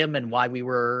got him and why we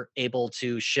were able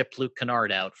to ship Luke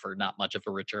Kennard out for not much of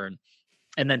a return.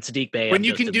 And then Saddiq Bey. When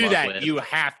you can do that, you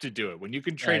have to do it. When you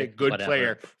can trade a good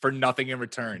player for nothing in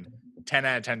return, 10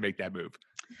 out of 10 make that move.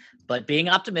 But being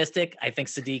optimistic, I think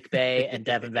Saddiq Bey and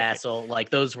Devin Vassell,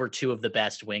 those were 2 of the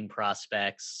best wing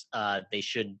prospects. They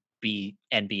should be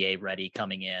NBA ready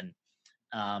coming in.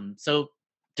 So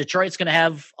Detroit's going to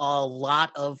have a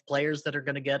lot of players that are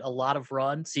going to get a lot of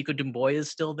run. Sekou Doumbouya is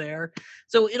still there.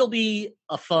 So it'll be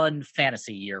a fun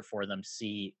fantasy year for them to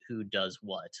see who does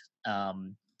what.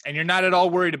 And you're not at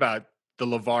all worried about the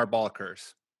LeVar Ball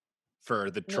curse for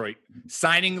Detroit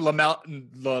signing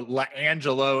LaAngelo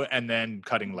and then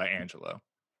cutting LaAngelo.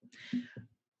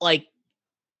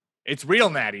 It's real,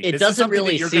 Natty. It doesn't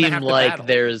really seem like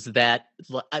there's that.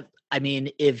 I mean,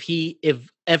 if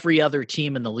every other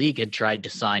team in the league had tried to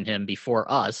sign him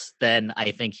before us, then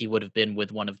I think he would have been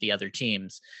with one of the other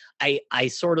teams. I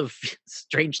sort of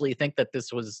strangely think that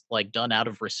this was done out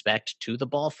of respect to the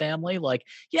Ball family.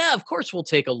 Yeah, of course we'll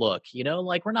take a look.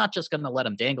 We're not just going to let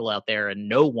him dangle out there and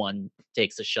no one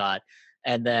takes a shot.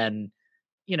 And then,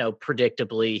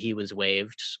 predictably he was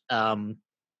waived.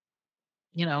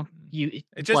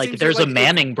 There's a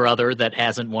Manning brother that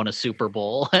hasn't won a Super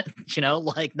Bowl.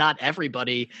 Not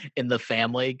everybody in the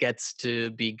family gets to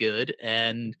be good.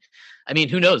 And I mean,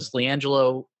 who knows?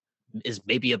 LiAngelo is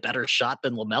maybe a better shot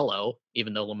than LaMelo,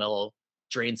 even though LaMelo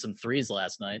drained some threes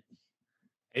last night.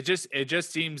 It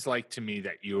just seems like to me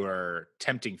that you are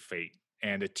tempting fate,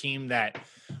 and a team that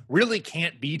really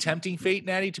can't be tempting fate,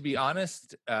 Natty, to be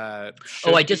honest. I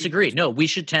disagree. No, we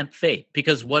should tempt fate,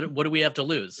 because what do we have to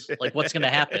lose? What's going to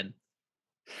happen?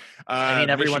 I mean,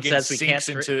 everyone Michigan says we can't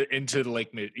into the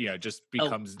Lake, just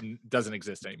becomes doesn't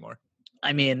exist anymore.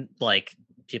 I mean,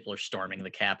 people are storming the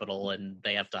Capitol and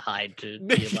they have to hide to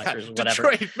the electors or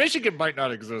whatever. Detroit, Michigan might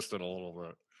not exist in a little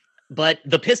bit. But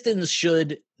the Pistons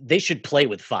should play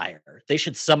with fire. They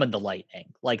should summon the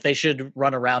lightning. They should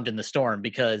run around in the storm,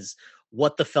 because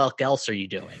what the fuck else are you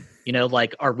doing?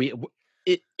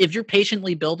 If you're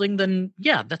patiently building, then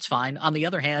yeah, that's fine. On the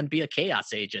other hand, be a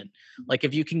chaos agent.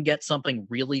 If you can get something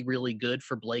really, really good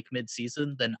for Blake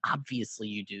midseason, then obviously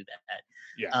you do that.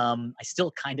 Yeah. I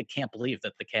still kind of can't believe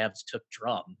that the Cavs took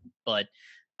Drum, but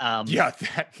yeah,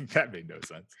 that made no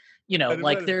sense.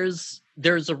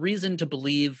 There's a reason to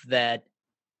believe that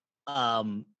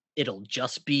it'll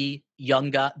just be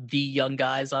the young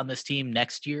guys on this team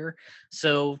next year.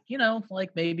 So,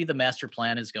 maybe the master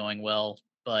plan is going well,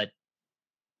 but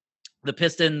the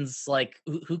Pistons,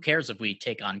 who cares if we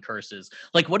take on curses?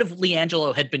 What if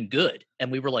LiAngelo had been good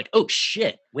and we were oh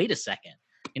shit, wait a second.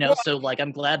 So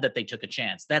I'm glad that they took a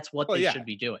chance. That's what they should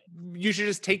be doing. You should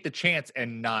just take the chance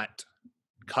and not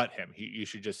cut him. He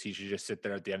should just sit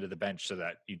there at the end of the bench so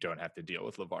that you don't have to deal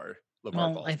with LeVar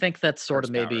Ball. I think that's sort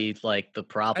of maybe the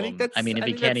problem. I mean, if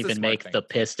he can't even make the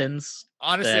Pistons,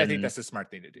 honestly, then... I think that's the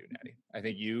smart thing to do, Natty. I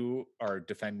think you are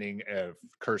defending a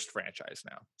cursed franchise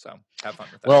now, so have fun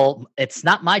with that. Well, it's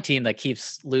not my team that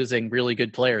keeps losing really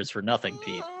good players for nothing,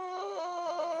 Pete.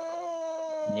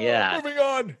 Yeah. Moving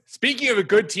on. Speaking of a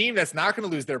good team that's not going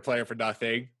to lose their player for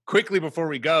nothing, quickly before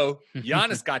we go,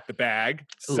 Giannis got the bag.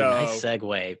 Ooh, So nice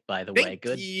segue, by the way. thank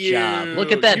Good you. job.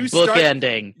 Look at that book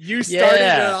ending. You started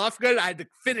it off good. I had to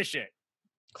finish it.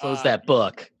 Close that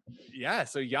book. Yeah.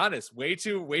 So Giannis, way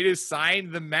to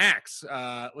sign the max.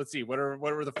 Let's see. What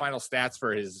were the final stats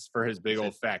for his big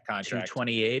old fat contract?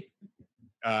 228.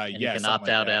 Yeah. You can opt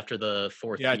out after the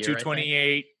fourth year. Yeah,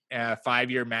 228,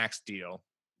 5-year max deal.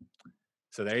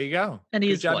 So there you go. And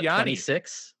he's Good job, what, Yanni.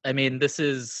 26? I mean,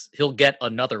 he'll get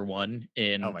another one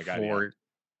in 4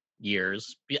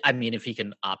 years. I mean, if he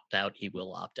can opt out, he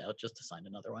will opt out just to sign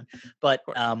another one. But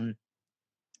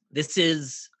this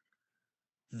is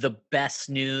the best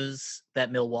news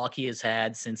that Milwaukee has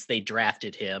had since they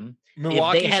drafted him.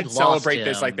 Milwaukee if they had should celebrate lost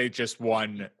this him, like they just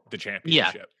won the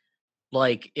championship. Yeah.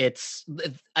 Like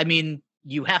I mean,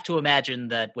 you have to imagine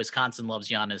that Wisconsin loves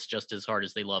Giannis just as hard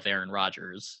as they love Aaron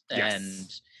Rodgers. Yes.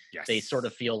 And they sort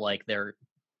of feel like they're,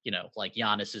 like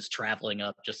Giannis is traveling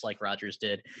up just like Rodgers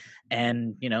did.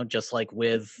 And, just like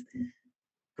with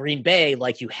Green Bay,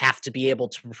 like you have to be able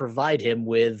to provide him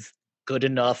with good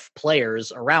enough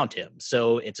players around him.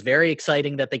 So it's very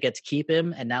exciting that they get to keep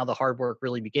him. And now the hard work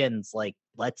really begins. Like,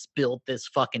 let's build this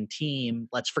fucking team.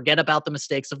 Let's forget about the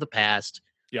mistakes of the past.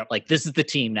 Yep. Like, this is the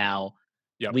team now.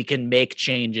 Yep. We can make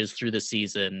changes through the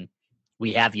season.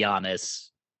 We have Giannis.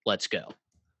 Let's go.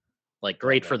 Like,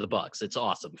 great for the Bucks. It's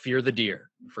awesome. Fear the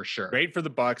deer, for sure. Great for the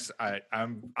Bucks. I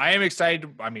am excited.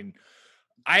 I mean,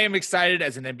 I am excited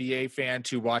as an NBA fan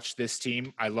to watch this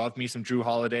team. I love me some Drew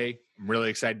Holiday. I'm really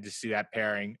excited to see that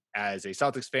pairing. As a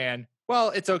Celtics fan,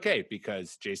 well, it's okay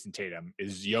because Jason Tatum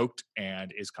is yoked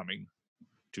and is coming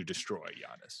to destroy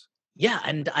Giannis. Yeah,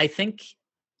 and I think,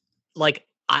 like,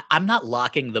 I'm not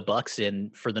locking the Bucks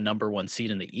in for the number 1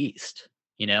 seed in the East.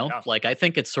 No. Like, I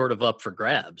think it's sort of up for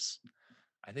grabs.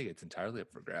 I think it's entirely up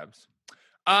for grabs.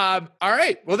 All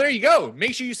right. Well, there you go.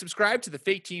 Make sure you subscribe to the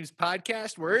Fake Teams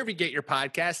podcast, wherever you get your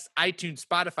podcasts, iTunes,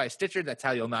 Spotify, Stitcher. That's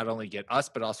how you'll not only get us,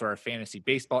 but also our fantasy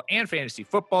baseball and fantasy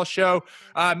football show.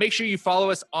 Make sure you follow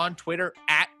us on Twitter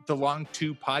at the Long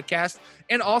Two Podcast.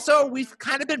 And also, we've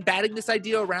kind of been batting this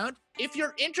idea around. If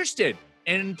you're interested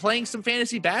in playing some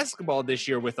fantasy basketball this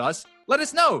year with us, let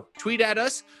us know. Tweet at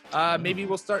us. Maybe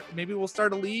we'll start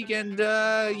a league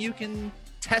and you can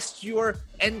test your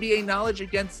NBA knowledge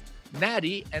against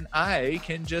Natty, and I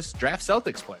can just draft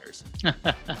Celtics players.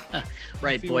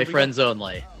 Right, boyfriends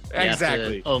only.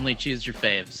 Exactly. Only choose your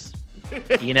faves.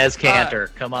 Enes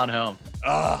Kanter, come on home.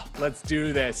 Let's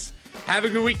do this. Have a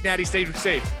good week, Natty. Stay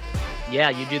safe. Yeah,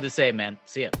 you do the same, man.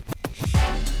 See ya.